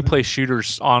 because I do play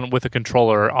shooters with a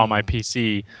controller on my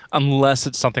PC, unless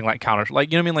it's something like Counter. Like,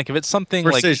 you know what I mean? Like if it's something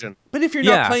precision. but if you're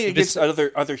Yeah, not playing if it's-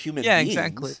 against other human beings,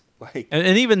 exactly. like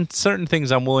And even certain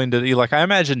things I'm willing to, like, I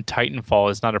imagine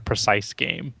Titanfall is not a precise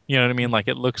game. You know what I mean? Like,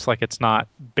 it looks like it's not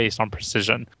based on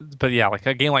precision. But yeah, like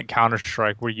a game like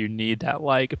Counter-Strike where you need that,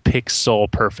 like,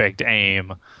 pixel perfect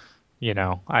aim, you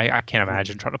know, I can't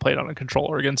imagine trying to play it on a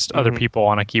controller against other people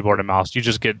on a keyboard and mouse. You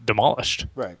just get demolished.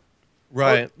 right.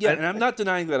 Right. Well, yeah, and I'm not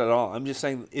denying that at all. I'm just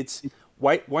saying it's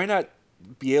why not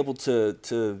be able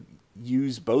to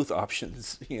use both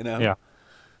options, you know? Yeah.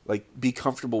 Like be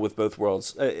comfortable with both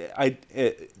worlds. I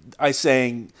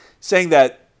saying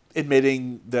that,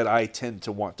 admitting that I tend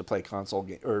to want to play console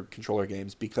or controller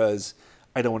games because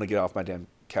I don't want to get off my damn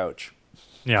couch.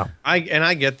 Yeah. I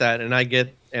get that, and I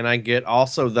get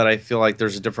also that I feel like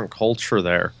there's a different culture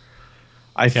there.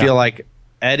 I feel like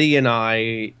Eddy and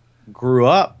I grew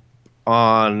up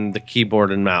on the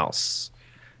keyboard and mouse,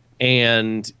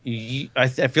 and I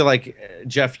feel like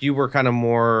Jeff, you were kind of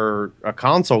more a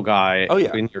console guy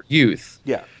in your youth.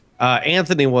 Yeah,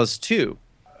 Anthony was too,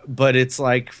 but it's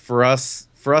like for us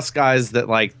guys that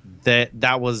like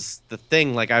that was the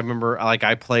thing. Like I remember, like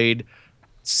I played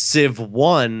Civ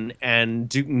 1 and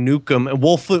Duke Nukem and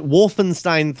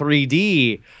Wolfenstein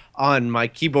 3D on my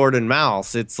keyboard and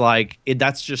mouse. It's like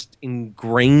that's just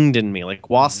ingrained in me. Like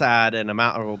WASD and a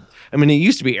mouse. I mean, it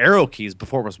used to be arrow keys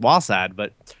before it was WASD,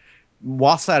 but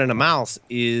WASD and a mouse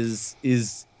is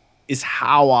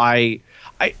how I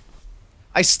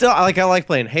still like. I like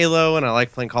playing Halo and I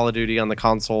like playing Call of Duty on the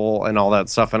console and all that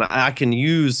stuff. And I can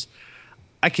use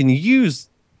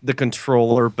the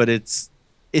controller, but it's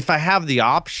if I have the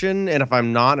option and if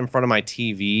I'm not in front of my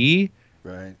TV,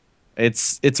 right.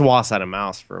 It's WASD and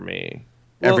mouse for me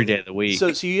every day of the week. So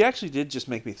you actually did just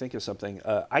make me think of something.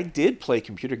 I did play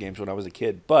computer games when I was a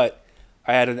kid, but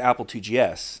I had an Apple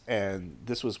IIgs, and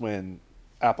this was when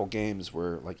Apple games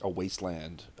were like a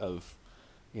wasteland of,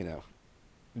 you know,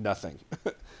 nothing.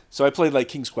 So I played like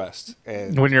King's Quest,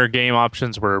 and When your game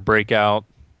options were Breakout,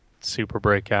 Super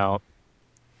Breakout,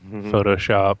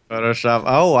 Photoshop.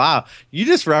 Oh wow, you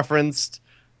just referenced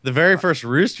the very first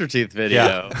Rooster Teeth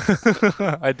video.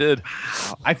 Yeah. I did.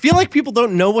 I feel like people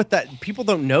don't know people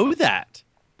don't know that.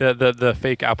 The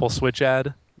fake Apple Switch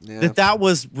ad. yeah. That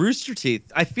was Rooster Teeth.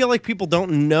 I feel like people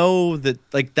don't know that,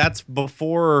 like, that's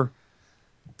before.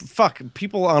 Fuck,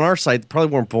 people on our site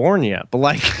probably weren't born yet, but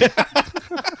like,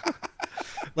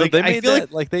 Like they I made feel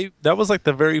that like that was like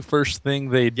the very first thing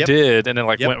they did, and it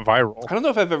like went viral. I don't know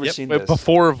if I've ever seen this.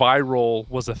 Before viral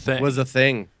was a thing. was a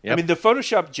thing. Yep. I mean, the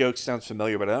Photoshop joke sounds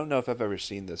familiar, but I don't know if I've ever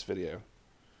seen this video.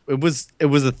 it was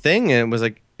a thing, and it was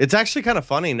like it's actually kind of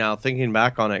funny now thinking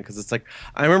back on it because it's like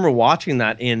I remember watching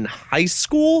that in high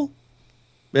school,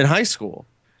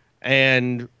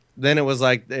 and then it was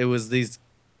like it was these.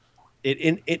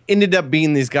 It ended up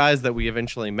being these guys that we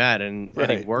eventually met and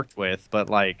Right. worked with, but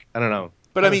like I don't know.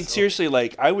 But I mean, seriously,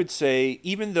 like I would say,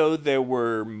 even though there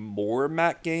were more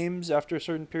Mac games after a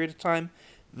certain period of time,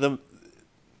 the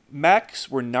Macs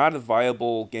were not a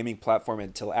viable gaming platform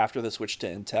until after the switch to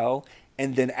Intel,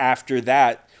 and then after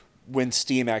that, when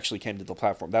Steam actually came to the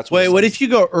platform. That's Wait, what if you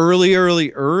go early?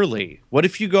 What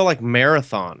if you go like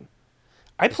Marathon?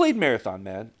 I played Marathon,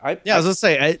 man. I was gonna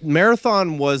say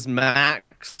Marathon was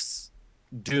Mac's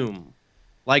Doom.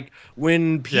 Like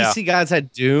when PC guys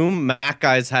had Doom, Mac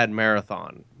guys had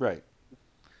Marathon. Right.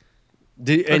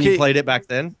 And you played it back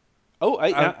then? Oh,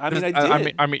 I mean, I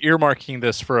did. I'm earmarking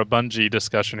this for a Bungie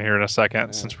discussion here in a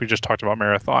second, since we just talked about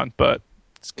Marathon. But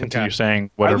let's continue saying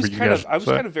whatever you guys. I was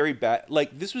kind of very bad.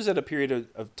 Like this was at a period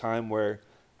of time where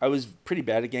I was pretty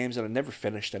bad at games and I never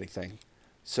finished anything.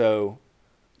 So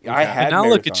I had. And now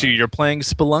Marathon. look at you! You're playing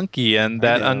Spelunky and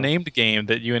that unnamed game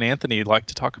that you and Anthony like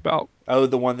to talk about. Oh,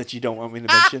 the one that you don't want me to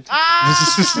mention.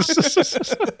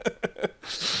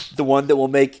 The one that will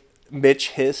make Mitch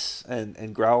hiss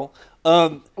and growl.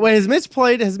 Wait, has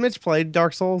Mitch played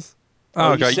Dark Souls?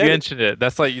 Oh you god, you said it. mentioned it.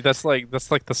 That's like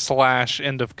the slash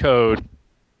end of code.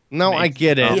 No, I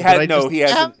get it. He but had I no. just He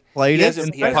hasn't haven't played he it.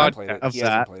 hasn't, he since hasn't Podcast played it. of He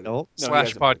hasn't that played it. ilk. No, he Slash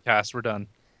hasn't played it. podcast. We're done.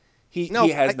 He No,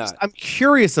 has not. I'm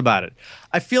curious about it.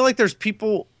 I feel like there's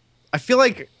people. I feel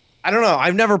like I don't know.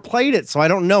 I've never played it, so I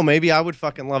don't know. Maybe I would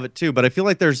fucking love it too. But I feel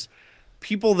like there's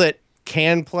people that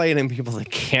can play it and people that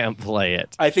can't play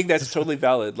it. I think that's totally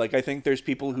valid. Like, I think there's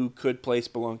people who could play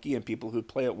Spelunky and people who'd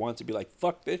play it once and be like,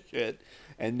 "Fuck this shit,"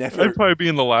 and never. I'd probably be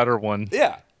in the latter one.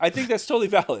 Yeah, I think that's totally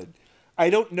valid. I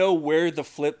don't know where the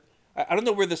flip. I don't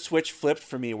know where the switch flipped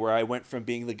for me, where I went from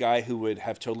being the guy who would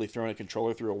have totally thrown a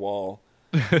controller through a wall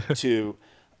to.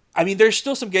 I mean, there's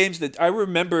still some games that I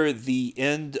remember the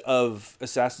end of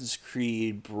Assassin's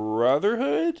Creed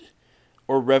Brotherhood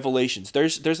or Revelations.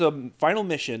 There's a final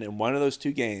mission in one of those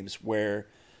two games where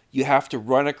you have to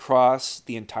run across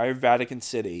the entire Vatican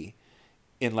City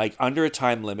in like under a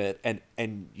time limit,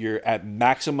 and you're at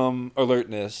maximum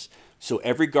alertness. So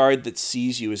every guard that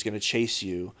sees you is going to chase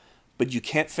you, but you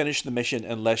can't finish the mission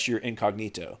unless you're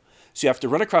incognito. So you have to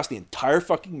run across the entire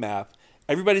fucking map.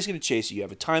 Everybody's going to chase you. You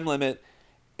have a time limit.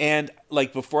 And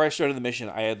like before I started the mission,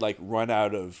 I had like run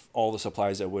out of all the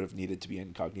supplies I would have needed to be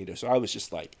incognito. So I was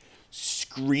just like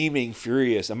screaming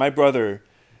furious. And my brother,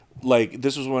 like,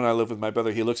 this was when I lived with my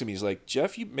brother. He looks at me. He's like,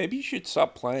 "Jeff, maybe you should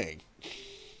stop playing.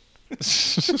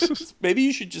 Maybe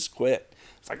you should just quit."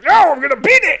 It's like, "No, I'm going to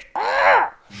beat it."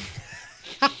 Ah!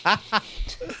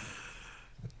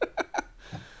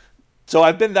 So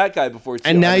I've been that guy before too.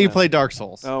 And now you play Dark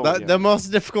Souls, Oh, yeah. the most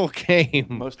difficult game.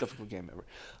 Most difficult game ever.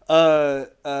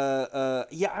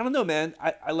 Yeah, I don't know, man.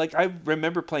 I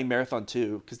remember playing Marathon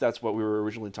 2 because that's what we were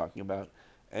originally talking about,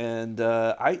 and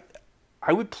I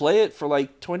would play it for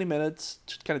like 20 minutes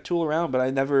to kind of tool around, but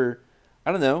I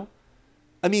don't know.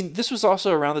 I mean, this was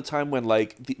also around the time when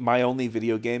like my only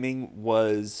video gaming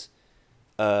was,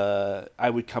 I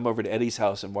would come over to Eddy's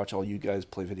house and watch all you guys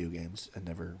play video games and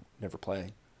never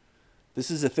play. This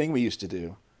is a thing we used to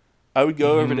do. I would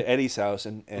go over to Eddy's house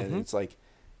and it's like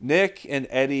Nick and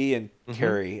Eddy and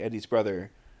Carrie, Eddy's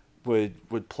brother,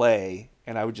 would play,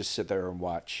 and I would just sit there and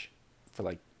watch for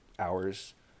like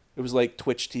hours. It was like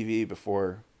Twitch TV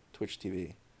before Twitch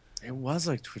TV. It was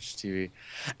like Twitch TV.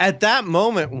 At that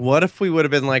moment, what if we would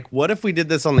have been like, what if we did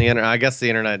this on the internet? I guess the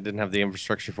internet didn't have the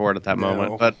infrastructure for it at that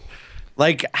moment, but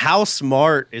like, how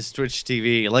smart is Twitch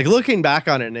TV? Like, looking back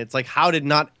on it, and it's like, how did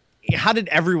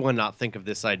everyone not think of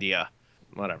this idea?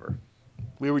 Whatever.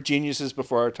 We were geniuses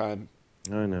before our time.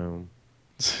 I know.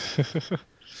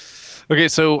 Okay,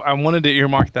 so I wanted to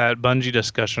earmark that Bungie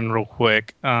discussion real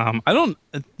quick.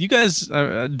 You guys,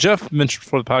 Jeff mentioned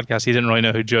before the podcast he didn't really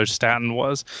know who Joe Staten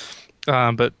was,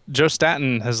 but Joe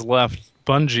Staten has left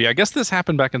Bungie. I guess this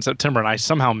happened back in September, and I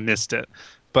somehow missed it.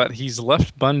 But he's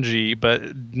left Bungie,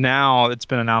 but now it's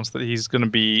been announced that he's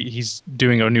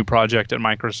doing a new project at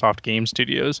Microsoft Game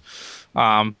Studios,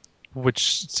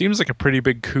 which seems like a pretty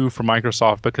big coup for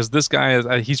Microsoft, because this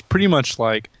guy he's pretty much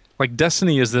like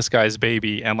Destiny is this guy's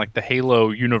baby, and like the Halo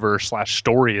universe /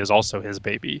 story is also his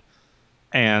baby,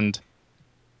 and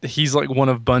he's like one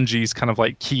of Bungie's kind of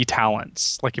like key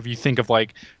talents. Like if you think of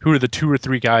like who are the 2 or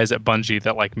 3 guys at Bungie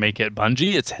that like make it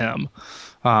Bungie, it's him.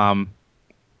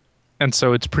 And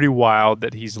so it's pretty wild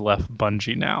that he's left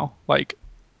Bungie now. Like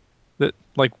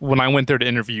when I went there to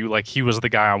interview, like he was the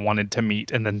guy I wanted to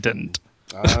meet and then didn't.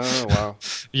 Oh, wow.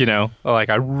 You know, like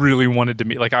I really wanted to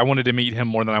meet, like I wanted to meet him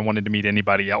more than I wanted to meet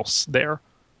anybody else there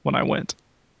when I went.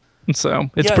 And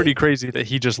so it's pretty crazy that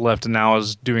he just left and now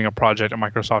is doing a project at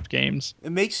Microsoft Games.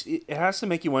 It has to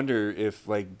make you wonder if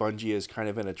like Bungie is kind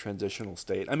of in a transitional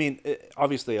state. I mean,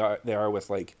 obviously they are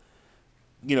with like,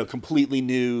 you know, completely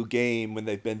new game when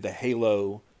they've been the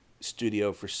Halo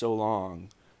studio for so long,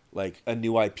 like a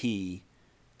new IP.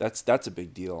 That's a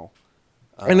big deal.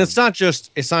 And it's not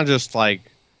just like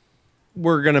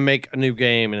we're gonna make a new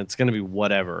game and it's gonna be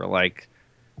whatever. Like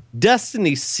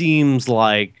Destiny seems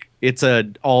like it's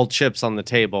a all chips on the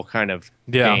table kind of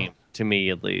game to me,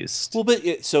 at least. Well, but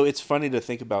it's funny to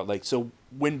think about. Like, so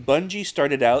when Bungie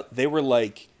started out, they were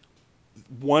like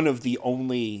one of the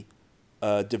only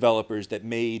developers that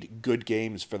made good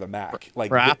games for the Mac. Like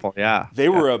for Apple, yeah. They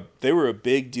were a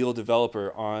big deal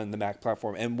developer on the Mac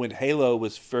platform. And when Halo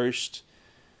was first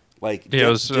it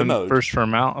was demoed, first for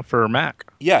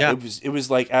Mac. Yeah, it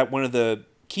was like at one of the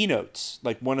keynotes,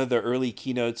 like one of the early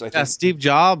keynotes. I think Steve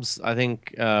Jobs, I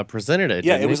think, presented it.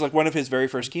 Yeah, it was like one of his very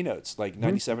first keynotes, like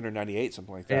 97 or 98,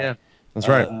 something like that. Yeah, that's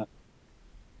right.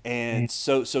 And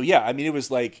so yeah, I mean, it was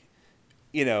like,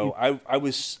 you know, I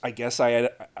was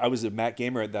a Mac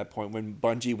gamer at that point when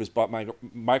Bungie was bought by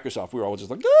Microsoft. We were all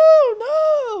just like,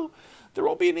 no, there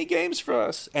won't be any games for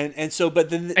us. And so, but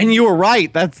then, And you were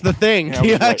right. That's the thing. Yeah, I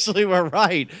You was right. actually were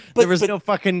right. There was no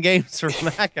fucking games for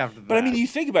Mac after that. but I mean, you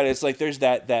think about it, it's like there's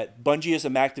that Bungie as a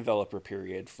Mac developer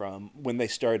period from when they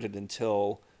started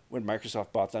until when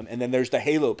Microsoft bought them, and then there's the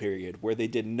Halo period where they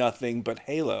did nothing but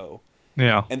Halo.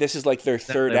 Yeah. And this is like their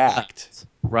third they act.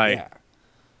 Right. Yeah.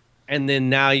 And then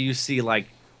now you see like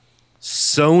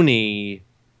Sony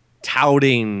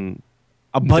touting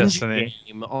a Bungie Destiny.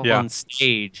 game on Yeah.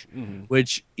 stage, Mm-hmm.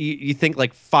 which you think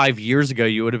like 5 years ago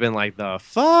you would have been like, the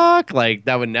fuck? Like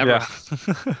that would never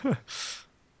Yeah.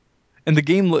 And the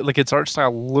game, like its art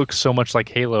style looks so much like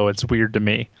Halo. It's weird to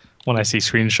me when I see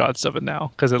screenshots of it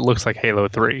now because it looks like Halo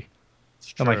 3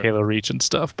 and like Halo Reach and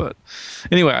stuff. But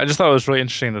anyway, I just thought it was really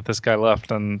interesting that this guy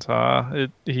left, and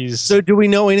he's So do we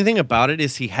know anything about it?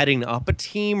 Is he heading up a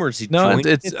team or is he joining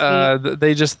it's a team?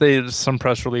 they some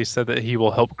press release said that he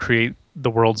will help create the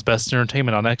world's best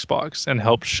entertainment on Xbox and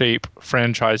help shape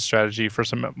franchise strategy for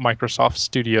some Microsoft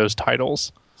Studios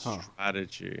titles.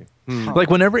 Strategy. Like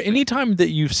anytime that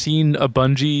you've seen a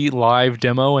Bungie live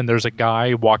demo and there's a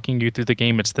guy walking you through the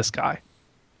game, it's this guy.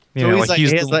 You So know, he's like, he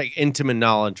has the- like intimate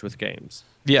knowledge with games.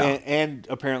 yeah, And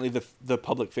apparently the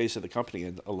public face of the company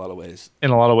in a lot of ways.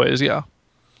 in a lot of ways, yeah.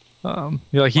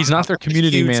 Like he's not their That's a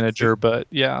community huge manager, but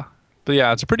yeah,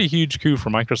 it's a pretty huge coup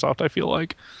for Microsoft. I feel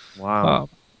like Wow.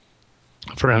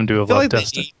 for him to have I feel left like they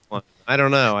Destiny. need one. I don't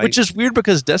know. Which is weird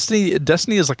because Destiny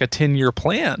is like a 10-year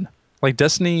plan. Like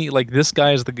Destiny, like this guy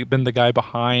has been the guy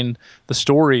behind the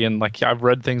story, and like I've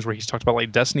read things where he's talked about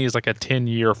like Destiny is like a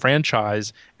 10-year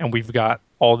franchise, and we've got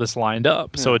all this lined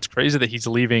up. So it's crazy that he's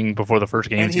leaving before the first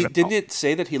game. And he didn't it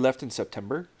say that he left in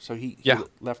September? So he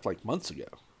left like months ago.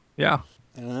 Yeah,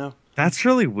 I don't know. That's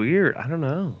really weird. I don't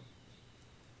know.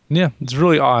 yeah, it's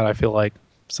really odd. I feel like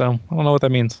so. I don't know what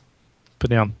that means,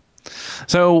 but yeah.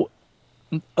 So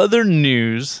other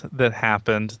news that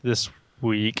happened this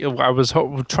week. I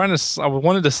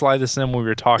wanted to slide this in when we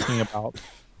were talking about.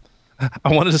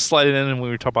 I wanted to slide it in when we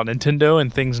were talking about Nintendo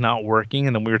and things not working,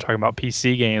 and then we were talking about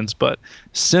PC games. But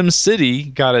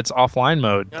SimCity got its offline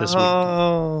mode this week.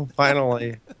 Oh,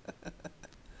 finally.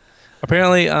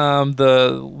 Apparently,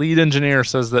 the lead engineer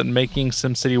says that making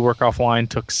SimCity work offline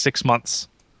took 6 months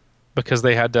because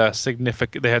they had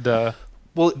to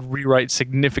rewrite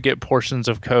significant portions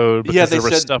of code because there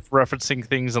was stuff referencing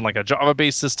things in like a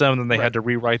Java-based system, and then they had to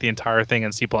rewrite the entire thing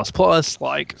in C++.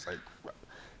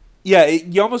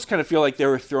 You almost kind of feel like they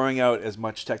were throwing out as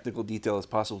much technical detail as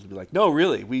possible to be like, no,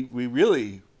 really, we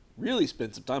really, really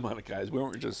spent some time on it, guys. We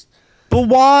weren't just... But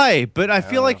why? But I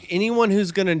feel like anyone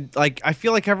who's going to, like, I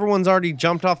feel like everyone's already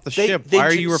jumped off the ship. Why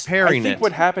are you repairing it? I think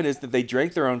what happened is that they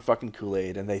drank their own fucking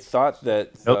Kool-Aid, and they thought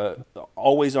that the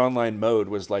always online mode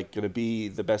was like going to be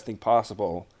the best thing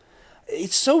possible.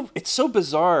 It's so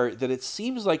bizarre that it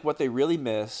seems like what they really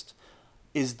missed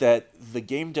is that the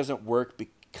game doesn't work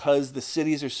because the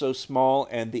cities are so small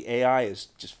and the AI is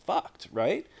just fucked,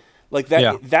 right? Like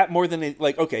that more than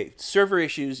okay, server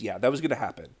issues, that was going to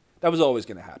happen. That was always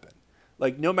going to happen.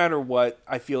 Like, no matter what,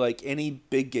 I feel like any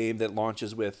big game that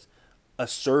launches with a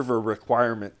server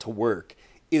requirement to work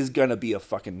is going to be a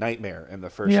fucking nightmare in the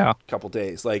first couple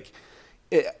days. Like,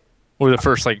 or the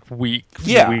first, week.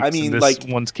 Yeah, weeks I mean, in this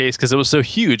one's case, because it was so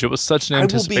huge. It was such an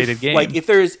anticipated game. Like, if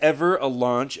there is ever a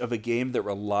launch of a game that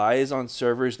relies on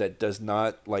servers that does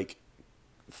not,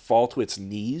 fall to its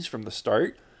knees from the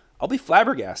start, I'll be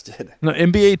flabbergasted. No,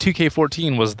 NBA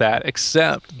 2K14 was that,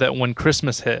 except that when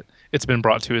Christmas hit, it's been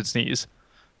brought to its knees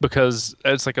because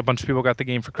it's like a bunch of people got the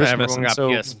game for Christmas. Everyone got so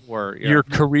PS4, your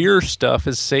career stuff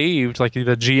is saved, like the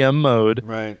GM mode,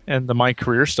 right? And the My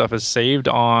Career stuff is saved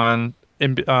on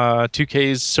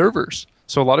 2K's servers.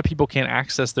 So a lot of people can't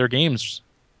access their games.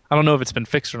 I don't know if it's been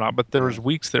fixed or not, but there was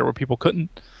weeks there where people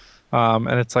couldn't.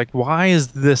 And it's like, why is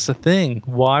this a thing?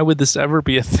 Why would this ever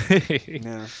be a thing?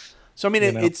 Yeah. So I mean,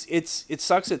 it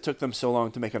sucks it took them so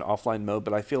long to make an offline mode,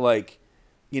 but I feel like,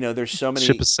 there's so many...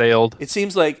 Ship has sailed. It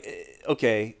seems like,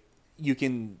 okay, you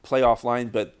can play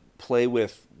offline, but play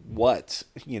with what?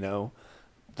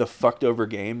 The fucked over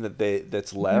game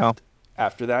that's left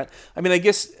after that. I mean, I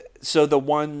guess... So the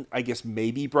one,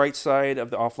 maybe bright side of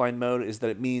the offline mode is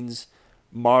that it means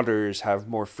modders have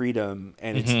more freedom,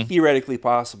 and it's theoretically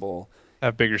possible.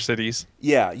 Have bigger cities.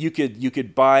 Yeah, you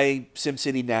could buy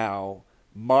SimCity now,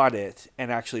 mod it, and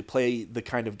actually play the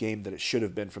kind of game that it should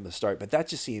have been from the start. But that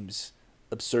just seems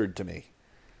absurd to me.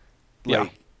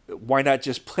 Why not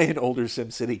just play an older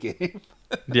SimCity game?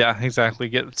 Yeah, exactly.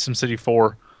 Get SimCity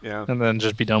 4. Yeah. And then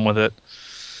just be done with it.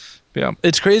 Yeah,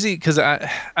 it's crazy because I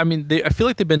feel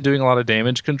like they've been doing a lot of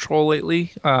damage control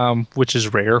lately, which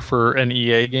is rare for an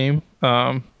EA game.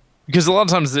 because a lot of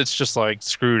times it's just like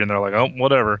screwed and they're like, oh,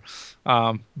 whatever.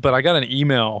 But I got an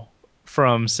email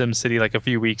from SimCity like a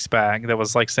few weeks back that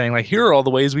was like saying like, here are all the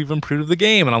ways we've improved the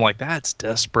game, and I'm like, that's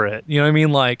desperate. You know what I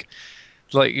mean? Like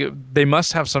they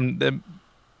must have some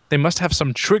they must have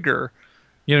some trigger.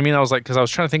 You know what I mean? I was like, because I was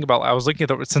trying to think about, I was looking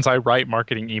at since I write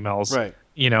marketing emails, Right.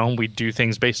 you know, we do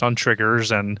things based on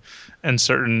triggers and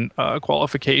certain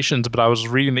qualifications. But I was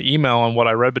reading the email, and what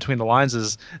I read between the lines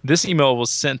is this email was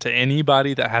sent to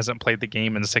anybody that hasn't played the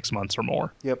game in 6 months or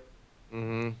more. Yep.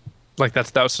 Like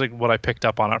that was like what I picked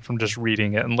up on it from just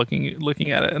reading it and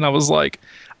looking at it, and I was like,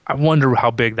 I wonder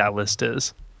how big that list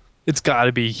is. It's got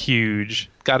to be huge.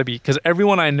 Got to be, because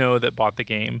everyone I know that bought the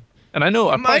game, and I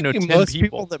probably know 10 most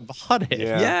people that bought it.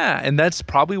 Yeah, and that's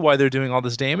probably why they're doing all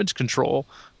this damage control,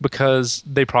 because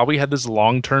they probably had this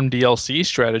long-term DLC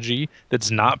strategy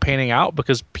that's not panning out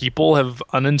because people have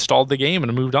uninstalled the game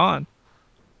and moved on.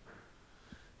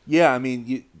 Yeah, I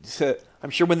mean, I'm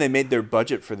sure when they made their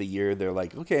budget for the year, they're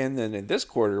like, okay, and then in this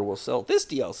quarter we'll sell this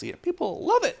DLC, and people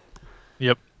love it.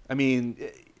 Yep. I mean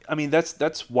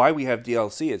that's why we have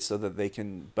DLC. It's so that they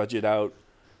can budget out,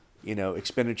 you know,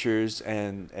 expenditures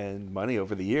and money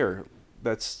over the year.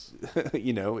 That's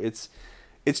you know, it's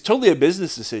totally a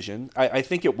business decision. I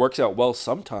think it works out well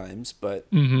sometimes, but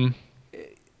and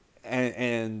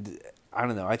I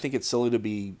don't know. I think it's silly to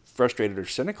be frustrated or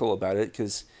cynical about it,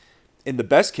 because in the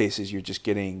best cases you're just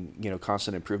getting, you know,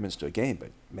 constant improvements to a game. But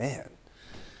man,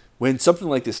 when something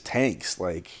like this tanks,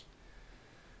 like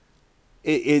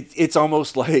it's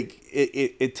almost like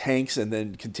it tanks and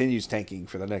then continues tanking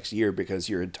for the next year because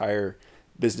your entire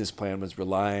business plan was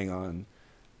relying on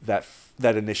that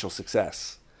initial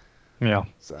success. Yeah.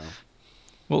 So,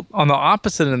 well, on the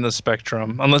opposite end of the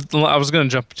spectrum, unless I was going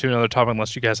to jump to another topic,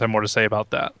 unless you guys have more to say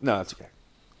about that. no, that's okay.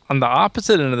 On the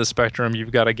opposite end of the spectrum,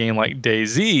 you've got a game like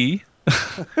DayZ,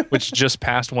 which just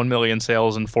passed 1 million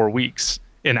sales in 4 weeks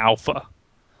in alpha.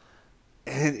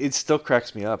 And it still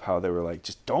cracks me up how they were like,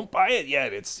 just don't buy it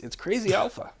yet. It's crazy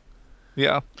alpha.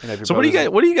 Yeah. And So what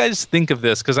do you guys think of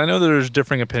this? Because I know there's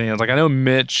differing opinions. Like I know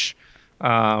Mitch,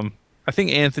 I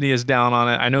think Anthony is down on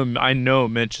it. I know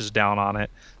Mitch is down on it.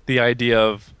 The idea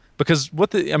of, because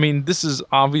this is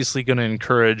obviously going to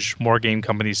encourage more game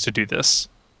companies to do this.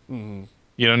 Mm-hmm.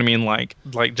 You know what I mean? Like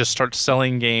just start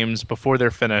selling games before they're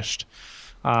finished.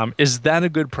 Is that a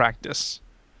good practice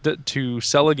to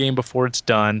sell a game before it's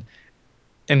done?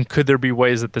 And could there be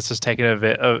ways that this is taken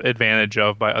advantage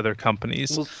of by other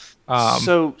companies?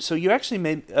 Well, so you actually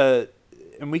made, and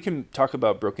we can talk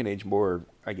about Broken Age more,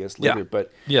 I guess, later. Yeah.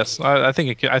 But yes, I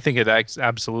think it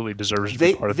absolutely deserves to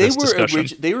be part of this discussion.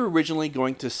 They were originally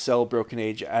going to sell Broken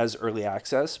Age as early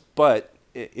access, but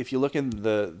if you look in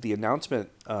the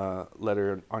announcement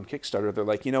letter on Kickstarter, they're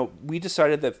like, you know, we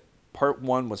decided that Part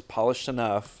 1 was polished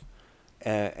enough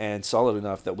and solid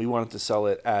enough that we wanted to sell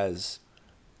it as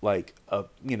like a,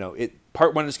 you know,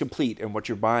 Part 1 is complete, and what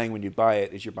you're buying when you buy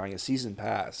it is you're buying a season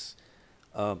pass.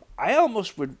 I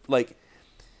almost would like,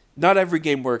 not every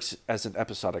game works as an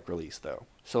episodic release though.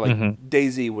 So like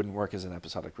DayZ wouldn't work as an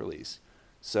episodic release.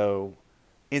 So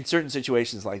in certain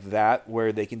situations like that,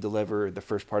 where they can deliver the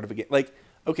first part of a game, like,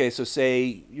 okay, so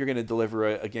say you're going to deliver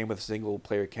a game with a single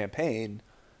player campaign,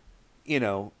 you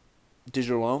know,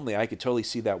 digital only, I could totally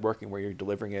see that working where you're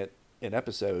delivering it in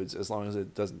episodes, as long as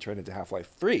it doesn't turn into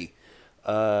Half-Life 3.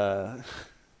 But,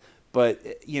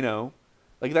 you know,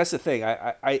 like that's the thing.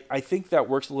 I think that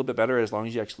works a little bit better as long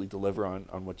as you actually deliver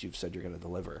on what you've said you're going to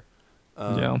deliver.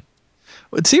 Yeah.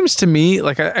 It seems to me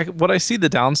like what I see the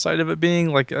downside of it being,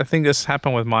 like I think this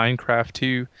happened with Minecraft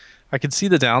too. I could see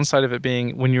the downside of it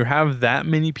being when you have that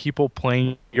many people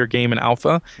playing your game in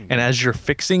alpha, and as you're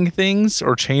fixing things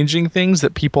or changing things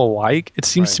that people like, it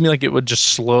seems to me like it would just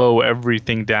slow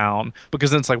everything down,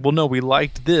 because then it's like, well, no, we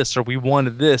liked this or we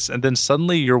wanted this, and then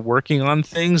suddenly you're working on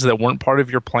things that weren't part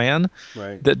of your plan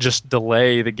that just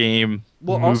delay the game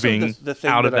moving the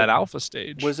thing out of that alpha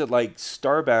stage. Was it like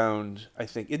Starbound? I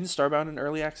think, isn't Starbound an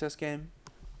early access game?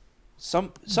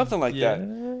 Something like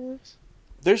that.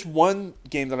 There's one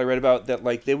game that I read about that,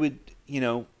 like, they would, you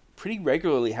know, pretty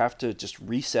regularly have to just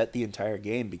reset the entire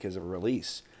game because of a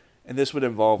release. And this would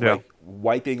involve, like,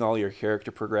 wiping all your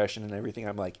character progression and everything.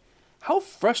 I'm like, how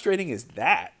frustrating is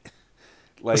that?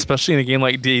 Like, especially in a game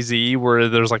like DayZ, where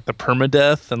there's, like, the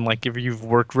permadeath, and, like, if you've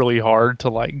worked really hard to,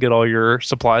 like, get all your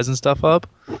supplies and stuff up.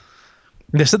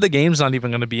 They said the game's not even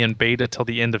going to be in beta till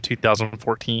the end of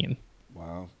 2014.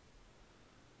 Wow.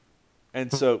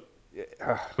 And so...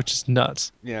 which is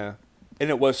nuts. Yeah, and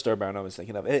it was Starbound I was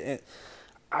thinking of.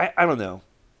 I don't know.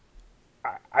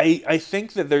 I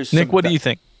think that there's Nick. What do you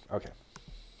think? Okay.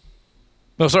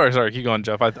 No, sorry. Keep going,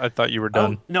 Jeff. I thought you were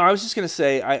done. No, I was just gonna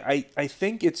say I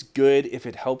think it's good if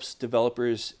it helps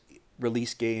developers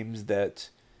release games that,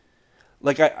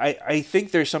 like, I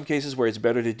think there's some cases where it's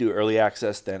better to do early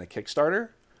access than a Kickstarter.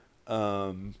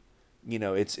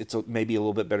 It's maybe a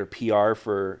little bit better PR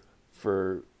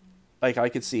for like, I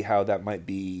could see how that might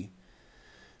be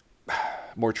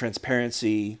more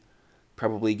transparency,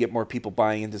 probably get more people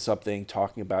buying into something,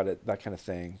 talking about it, that kind of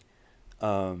thing.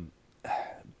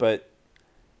 But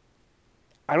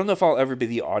I don't know if I'll ever be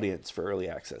the audience for early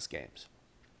access games.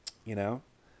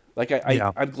 Like,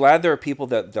 I'm glad there are people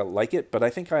that like it, but I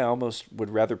think I almost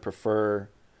would rather prefer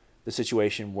the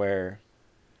situation where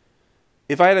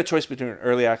if I had a choice between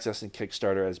early access and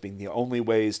Kickstarter as being the only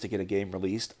ways to get a game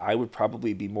released, I would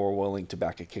probably be more willing to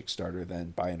back a Kickstarter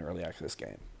than buy an early access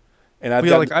game. And I've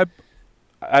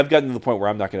gotten to the point where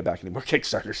I'm not going to back any more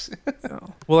Kickstarters.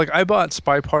 Well, like, I bought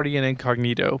Spy Party and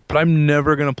Incognito, but I'm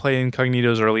never going to play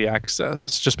Incognito's early access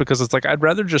just because it's like, I'd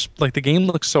rather just, like, the game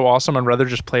looks so awesome, I'd rather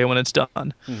just play it when it's done.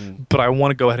 Mm-hmm. But I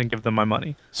want to go ahead and give them my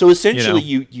money. So essentially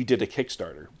you did a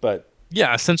Kickstarter, but...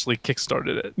 Yeah, essentially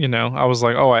kickstarted it. I was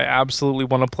like, I absolutely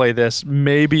want to play this.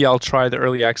 Maybe I'll try the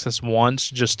early access once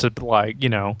just to, like,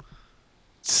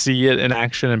 see it in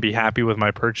action and be happy with my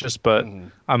purchase. But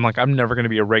I'm like, I'm never going to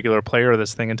be a regular player of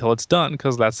this thing until it's done,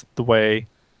 because that's the way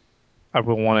I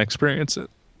will want to experience it.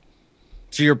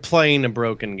 So you're playing a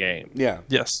broken game. Yeah.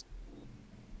 Yes.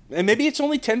 And maybe it's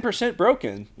only 10%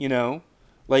 broken,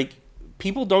 Like,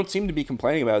 people don't seem to be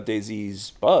complaining about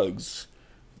DayZ's bugs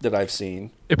that I've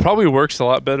seen. It probably works a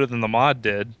lot better than the mod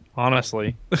did,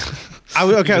 honestly. I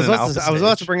was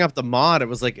about to bring up the mod. It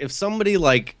was like, if somebody,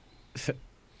 like,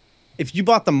 if you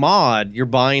bought the mod, you're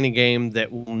buying a game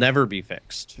that will never be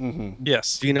fixed. Mm-hmm.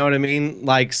 Yes. Do you know what I mean?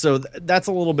 Like, so that's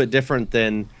a little bit different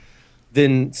than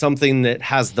something that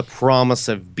has the promise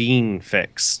of being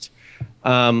fixed.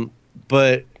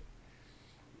 But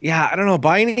yeah, I don't know.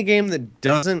 Buying a game that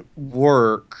doesn't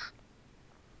work,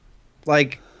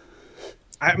 like,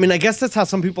 I mean, I guess that's how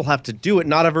some people have to do it.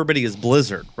 Not everybody is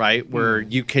Blizzard, right? Where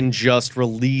you can just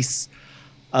release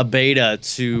a beta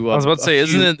to. I was about to say,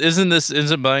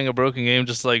 isn't buying a broken game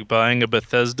just like buying a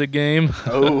Bethesda game?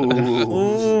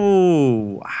 Oh,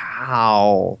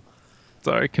 wow.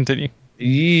 Sorry, continue.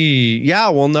 Yeah,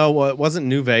 well, no, it wasn't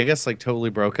New Vegas like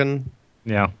totally broken?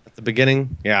 Yeah, at the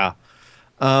beginning. Yeah.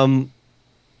 Well,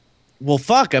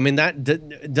 fuck. I mean,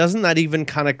 doesn't that even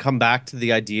kind of come back to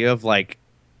the idea of, like,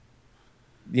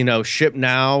 ship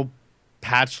now,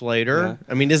 patch later? Yeah.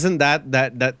 I mean, isn't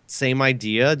that same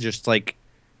idea just like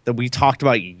that we talked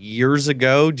about years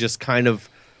ago, just kind of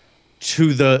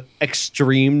to the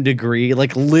extreme degree,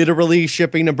 like literally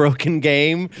shipping a broken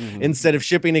game instead of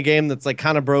shipping a game that's like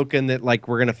kind of broken that, like,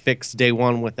 we're gonna fix day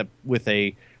one with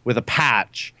a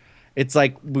patch. It's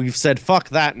like we've said, fuck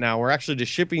that now. We're actually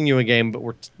just shipping you a game,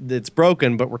 but it's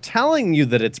broken, but we're telling you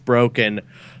that it's broken,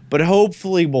 but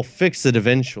hopefully we'll fix it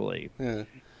eventually. Yeah.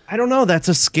 I don't know. That's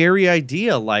a scary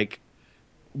idea. Like,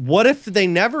 what if they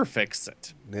never fix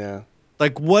it? Yeah.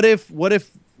 Like, what if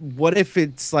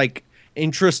it's like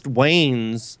interest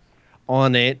wanes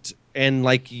on it, and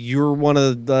like you're one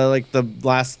of the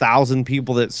last 1,000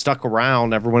 people that stuck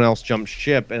around, everyone else jumped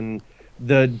ship, and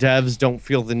the devs don't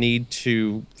feel the need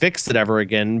to fix it ever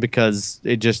again because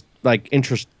it just, like,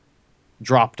 interest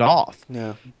dropped off.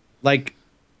 Yeah. Like,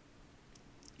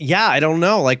 yeah, I don't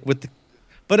know. Like,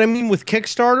 but I mean, with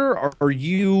Kickstarter, are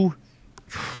you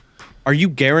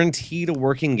guaranteed a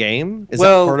working game? Is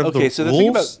that part of the rules? So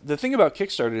the thing about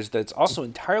Kickstarter is that it's also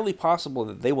entirely possible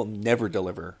that they will never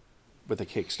deliver with a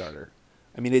Kickstarter.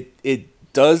 I mean,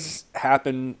 it does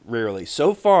happen rarely.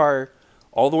 So far,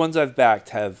 all the ones I've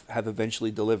backed have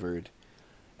eventually delivered.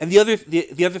 And the other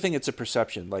thing, it's a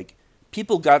perception. Like,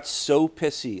 people got so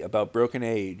pissy about Broken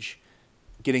Age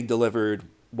getting delivered,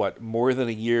 more than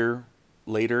a year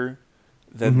later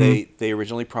than they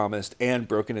originally promised, and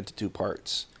broken into 2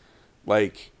 parts.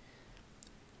 Like,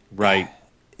 right.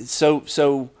 So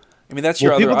I mean, that's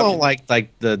your other option. People don't like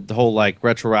the whole, like,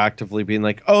 retroactively being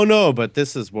like, oh no, but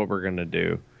this is what we're gonna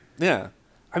do. Yeah.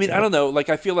 I mean, I don't know. Like,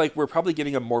 I feel like we're probably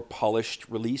getting a more polished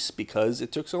release because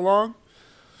it took so long.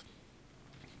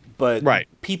 But right.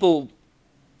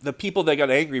 The people that got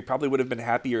angry probably would have been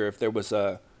happier if there was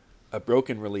a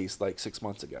broken release like 6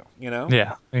 months ago.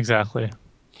 Yeah, exactly.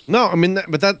 No, I mean,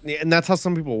 that's how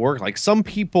some people work. Like, some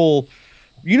people,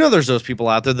 there's those people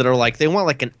out there that are like, they want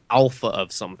like an alpha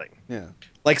of something. Yeah.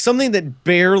 Like something that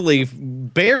barely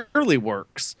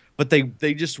works, but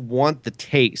they just want the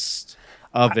taste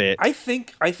of it. I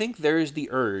think there is the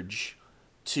urge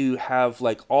to have,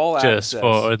 like, all just access.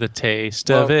 For the taste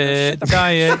of it.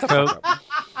 Diet Coke.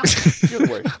 You're the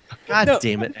worst. God No.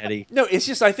 damn it, Eddie. No, it's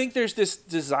just I think there's this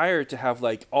desire to have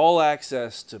like all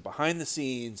access to behind the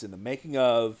scenes and the making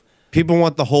of. People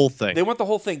want the whole thing. They want the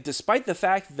whole thing, despite the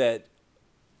fact that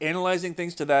analyzing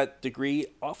things to that degree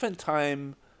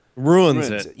oftentimes ruins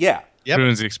it. Yeah. Yep.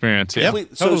 Ruins the experience. Yeah. Yep.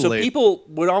 So Totally. people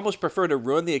would almost prefer to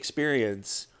ruin the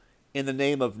experience in the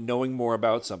name of knowing more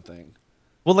about something.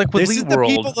 Well, like with This is Elite the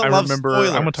people World, that I love remember.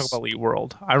 I'm going to talk spoilers. about Elite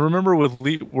World. I remember with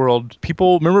Elite World,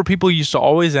 people used to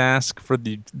always ask for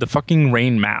the fucking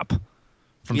rain map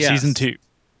from Yes. season 2.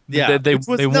 Yeah, they which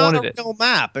was not wanted a it. real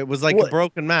map. It was like Well, a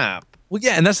broken map. Well,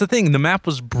 yeah, and that's the thing. The map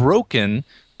was broken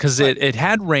because it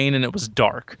had rain and it was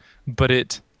dark, but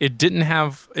it didn't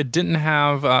have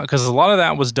because a lot of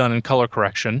that was done in color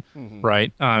correction,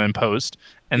 right, in post,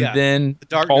 and Yeah, then the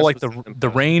darkness all like was in the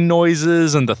post. rain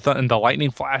noises and and the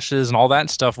lightning flashes and all that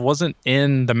stuff wasn't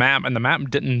in the map, and the map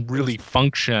didn't really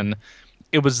function.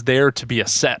 It was there to be a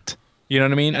set. You know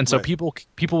what I mean? And so Right.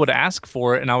 people would ask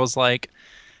for it, and I was like,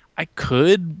 I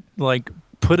could like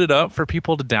put it up for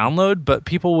people to download, but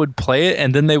people would play it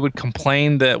and then they would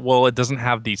complain that, well, it doesn't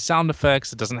have these sound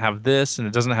effects, it doesn't have this, and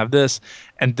it doesn't have this,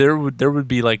 and there would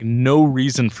be like no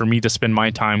reason for me to spend my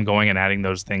time going and adding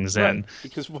those things in. Right.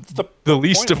 Because what's the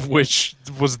Least point of which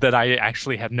was that I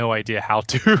actually had no idea how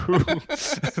to.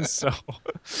 So,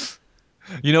 but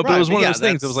Right, it was but one yeah, of those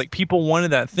things. It was like people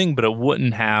wanted that thing, but it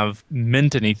wouldn't have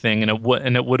meant anything, and it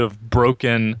would have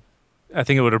broken. I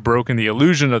think it would have broken the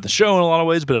illusion of the show in a lot of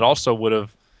ways, but it also would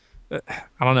have.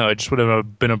 I don't know. It just would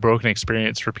have been a broken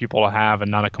experience for people to have,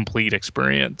 and not a complete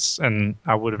experience. And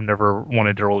I would have never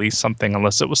wanted to release something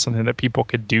unless it was something that people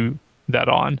could do that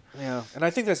on. Yeah, and I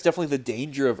think that's definitely the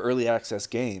danger of early access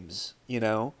games,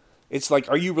 It's like,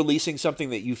 are you releasing something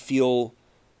that you feel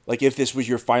like if this was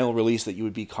your final release that you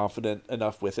would be confident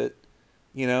enough with it?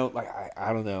 Like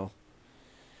I don't know.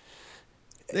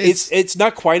 It's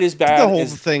not quite as bad The whole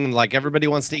as thing, like everybody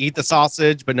wants to eat the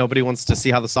sausage, but nobody wants to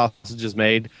see how the sausage is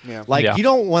made. Yeah. Like Yeah. you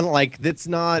don't want that's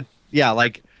not. Yeah,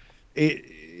 like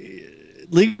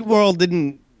League World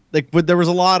didn't but there was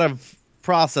a lot of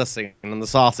processing in the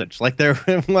sausage. Like there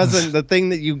wasn't the thing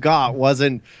that you got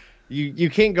wasn't. You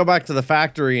can't go back to the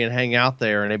factory and hang out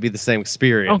there and it'd be the same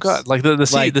experience. Oh god! Like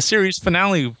the series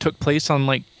finale took place on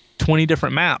like 20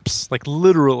 different maps, like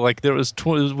literal. Like there was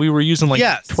we were using like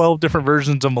Yes. 12 different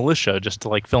versions of Militia just to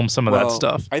like film some of that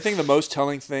stuff. I think the most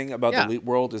telling thing about Yeah. the Elite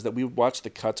World is that we watched the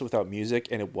cuts without music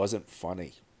and it wasn't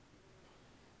funny.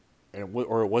 And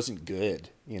or it wasn't good,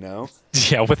 Yeah,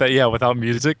 without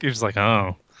music, it was like,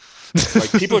 oh,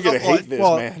 Like people are gonna hate this,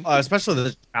 man. Especially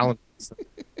the challenge.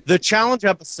 The challenge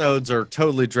episodes are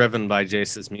totally driven by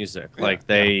Jace's music. Like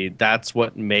that's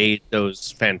what made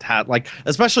those fantastic. Like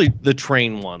especially the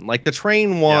train one. Like the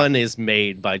train one is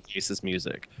made by Jace's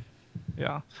music.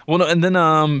 yeah. Well, no, and then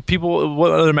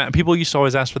what other map? People used to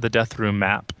always ask for the Death Room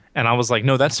map, and I was like,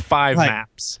 no, that's 5 Right.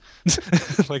 maps.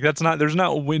 Like that's not. There's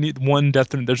not one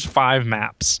Death Room. There's 5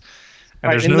 maps, and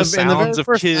Right, there's and no the very sounds of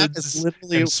first map kids is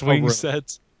literally a and swing room.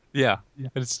 sets. Yeah,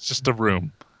 it's just a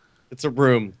room. It's a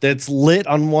room that's lit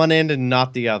on one end and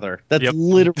not the other. That's Yep.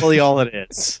 literally all it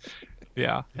is.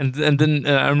 Yeah, and then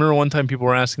I remember one time people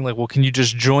were asking like, well, can you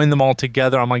just join them all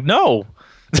together? I'm like, no.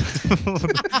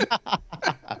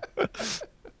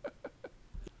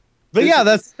 But yeah,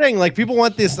 that's the thing. Like people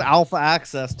want this alpha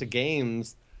access to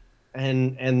games,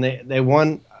 and they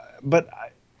want. But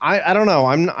I don't know.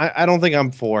 I don't think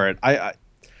I'm for it. I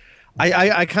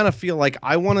kind of feel like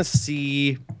I want to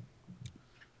see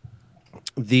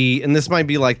and this might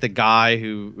be like the guy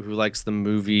who likes the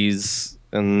movies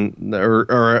and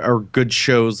or good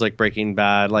shows like Breaking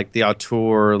Bad, like the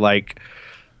auteur, like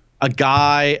a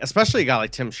guy, especially a guy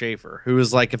like Tim Schafer, who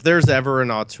is like, if there's ever an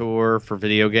auteur for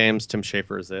video games, Tim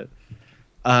Schafer is it.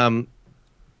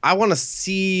 I want to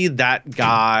see that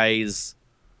guy's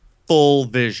full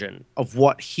vision of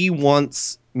what he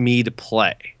wants me to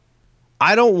play.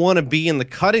 I don't want to be in the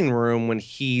cutting room when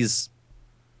he's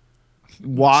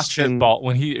watching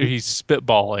when he's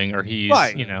spitballing or he's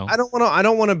right. I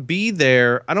don't want to be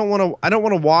there. I don't want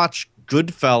to watch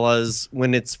Goodfellas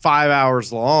when it's 5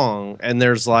 hours long and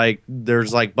there's like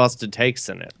busted takes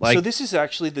in it. Like so this is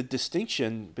actually the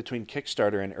distinction between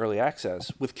Kickstarter and early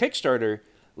access. With Kickstarter,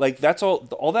 like that's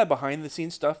all that behind the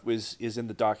scenes stuff is in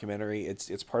the documentary.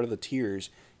 It's part of the tiers.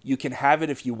 You can have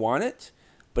it if you want it,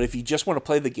 but if you just want to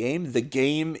play the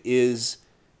game is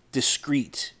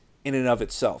discrete in and of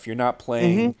itself. You're not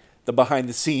playing the behind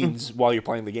the scenes while you're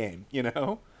playing the game,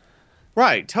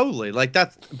 Right, totally. Like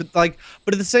that's but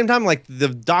at the same time, like the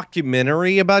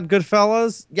documentary about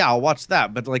Goodfellas, yeah, I'll watch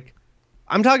that. But like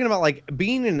I'm talking about like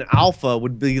being an alpha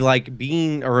would be like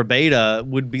being or a beta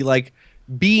would be like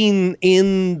being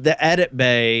in the edit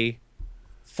bay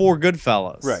before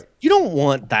Goodfellas. Right. You don't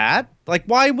want that. Like,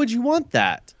 why would you want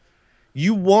that?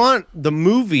 You want the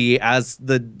movie as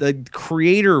the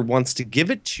creator wants to give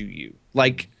it to you.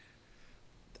 Like,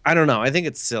 I don't know. I think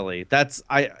it's silly. That's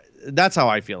how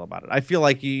I feel about it. I feel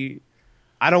like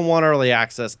I don't want early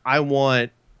access. I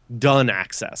want done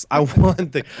access. I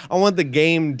want the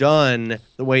game done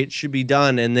the way it should be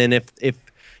done. And then if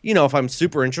I'm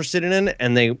super interested in it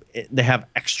and they have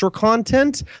extra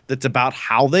content that's about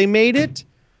how they made it,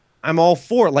 I'm all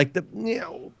for it. Like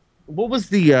what was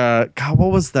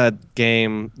that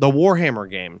game? The Warhammer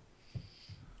game.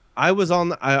 I was on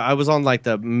like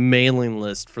the mailing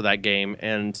list for that game,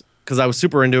 and because I was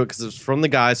super into it because it was from the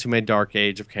guys who made Dark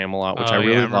Age of Camelot, which I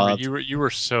really loved. You were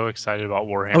so excited about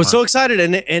Warhammer. I was so excited,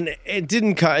 and it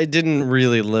didn't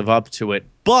really live up to it.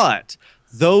 But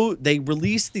though they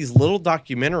released these little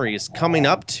documentaries coming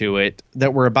up to it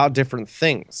that were about different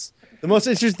things. The most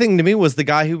interesting thing to me was the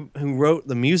guy who wrote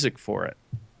the music for it,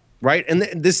 right? And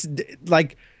this,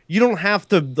 like, you don't have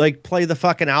to like play the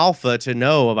fucking alpha to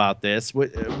know about this.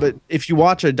 But if you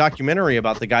watch a documentary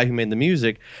about the guy who made the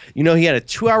music, he had a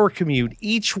 2-hour commute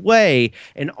each way.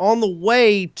 And on the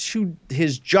way to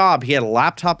his job, he had a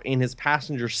laptop in his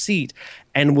passenger seat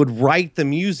and would write the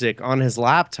music on his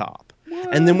laptop.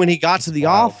 What? And then when he got to the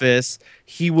office,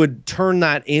 he would turn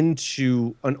that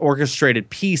into an orchestrated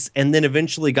piece, and then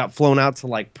eventually got flown out to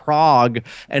like Prague,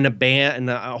 and a band and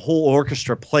a whole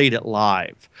orchestra played it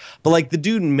live. But like the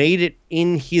dude made it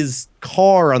in his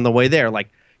car on the way there. Like,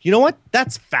 you know what?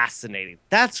 That's fascinating.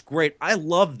 That's great. I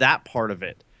love that part of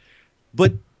it.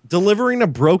 But delivering a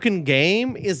broken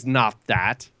game is not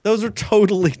that. Those are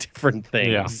totally different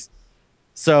things. Yeah.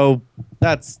 So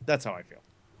that's how I feel.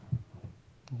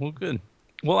 Well, good.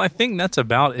 Well, I think that's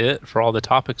about it for all the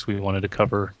topics we wanted to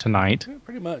cover tonight. Yeah,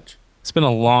 pretty much. It's been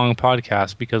a long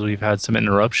podcast because we've had some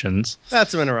interruptions.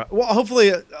 Well, hopefully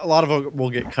a lot of it will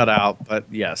get cut out, but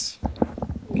yes.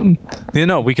 We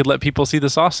could let people see the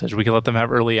sausage. We could let them have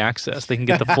early access. They can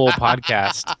get the full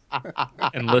podcast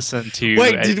and listen to.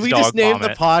 Wait, did we just name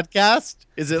vomit. the podcast?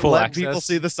 Is it full let access? people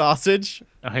see the sausage?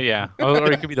 Yeah.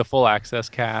 Or it could be the full access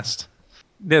cast.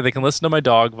 Yeah, they can listen to my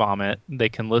dog vomit. They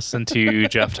can listen to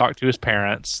Jeff talk to his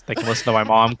parents. They can listen to my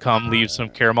mom come leave some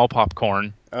caramel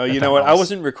popcorn. Oh, you know what? I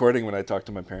wasn't recording when I talked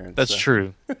to my parents. That's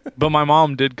true. But my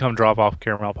mom did come drop off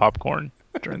caramel popcorn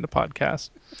during the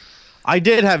podcast. I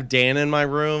did have Dan in my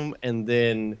room, and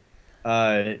then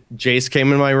Jace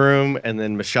came in my room, and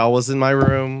then Michelle was in my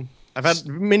room. I've had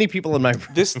many people in my room.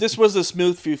 This was a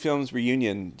Smooth Few Films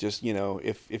reunion, just,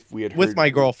 if we had heard. With my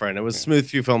girlfriend. It was Smooth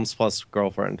Few Films plus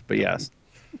girlfriend, but yes.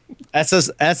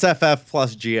 SFF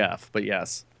plus GF, but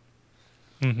yes.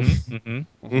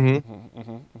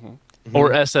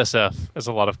 Or SSF, as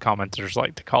a lot of commenters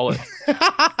like to call it,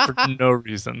 for no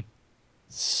reason.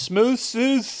 Smooth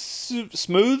Sue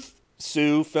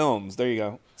Films. There you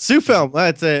go. Sue Film.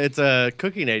 It's a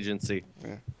cooking agency.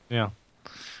 Yeah.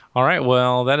 All right.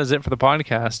 Well, that is it for the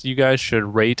podcast. You guys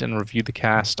should rate and review the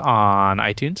cast on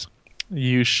iTunes.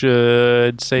 You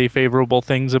should say favorable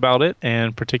things about it,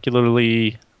 and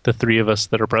particularly the three of us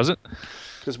that are present.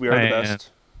 Because we are the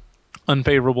best.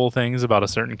 Unfavorable things about a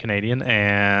certain Canadian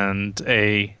and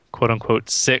a quote-unquote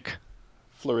sick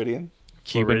Floridian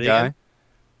Cuban guy.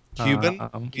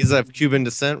 Cuban? He's of Cuban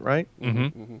descent, right?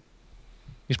 Mm-hmm.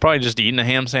 He's probably just eating a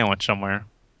ham sandwich somewhere.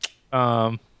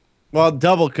 Well,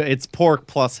 it's pork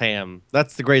plus ham.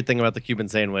 That's the great thing about the Cuban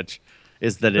sandwich,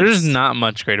 is that there's not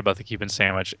much great about the Cuban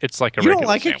sandwich. It's like a regular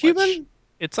sandwich. You don't like a Cuban?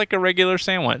 It's like a regular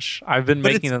sandwich. I've been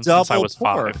making them since I was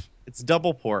 5. It's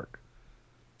double pork.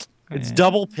 It's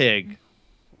double pig.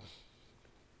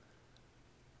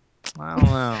 I don't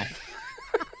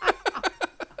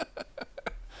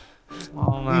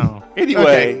know. Anyway,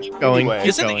 okay, keep going.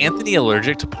 Isn't Anthony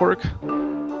allergic to pork?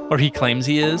 Or he claims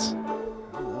he is?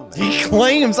 He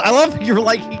claims. I love you're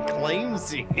like he claims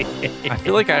he is. I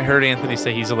feel like I heard Anthony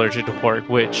say he's allergic to pork,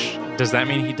 which does that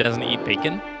mean he doesn't eat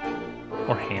bacon?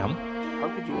 Or ham? How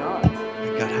could you not? Oh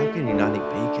my God, how can you not eat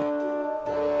bacon?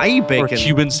 I eat bacon. Or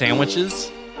Cuban sandwiches?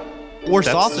 Or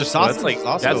sausage. That's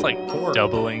like pork.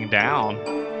 Doubling down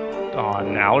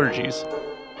on allergies.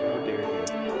 How dare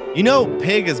you? You know,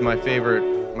 pig is my favorite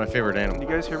animal. Can you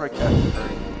guys hear my cat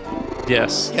purring?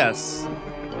 Yes. Yes.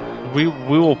 We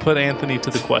will put Anthony to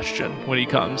the question when he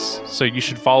comes, so you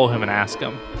should follow him and ask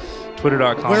him.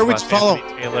 Twitter.com. Where would you follow?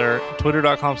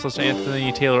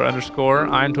 Twitter.com/Anthony Taylor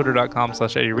 _. I'm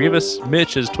Twitter.com/Eddy Rivas.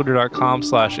 Mitch is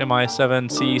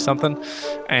Twitter.com/mi7c something.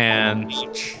 And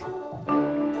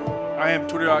I am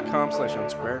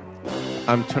Twitter.com/unsquare.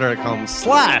 I'm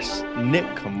Twitter.com/Nick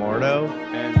Camardo.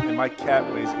 And my cat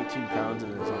weighs 18 pounds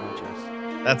and is on my chest.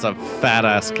 That's a fat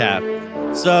ass cat.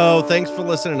 So thanks for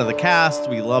listening to the cast.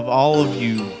 We love all of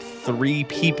you 3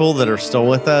 people that are still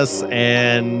with us.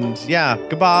 And yeah,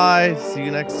 goodbye. See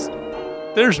you next.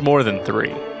 There's more than 3.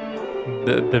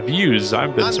 The views,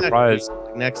 I've been surprised.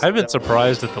 I've been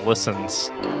surprised at the listens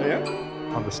Yeah.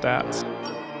 on the stats.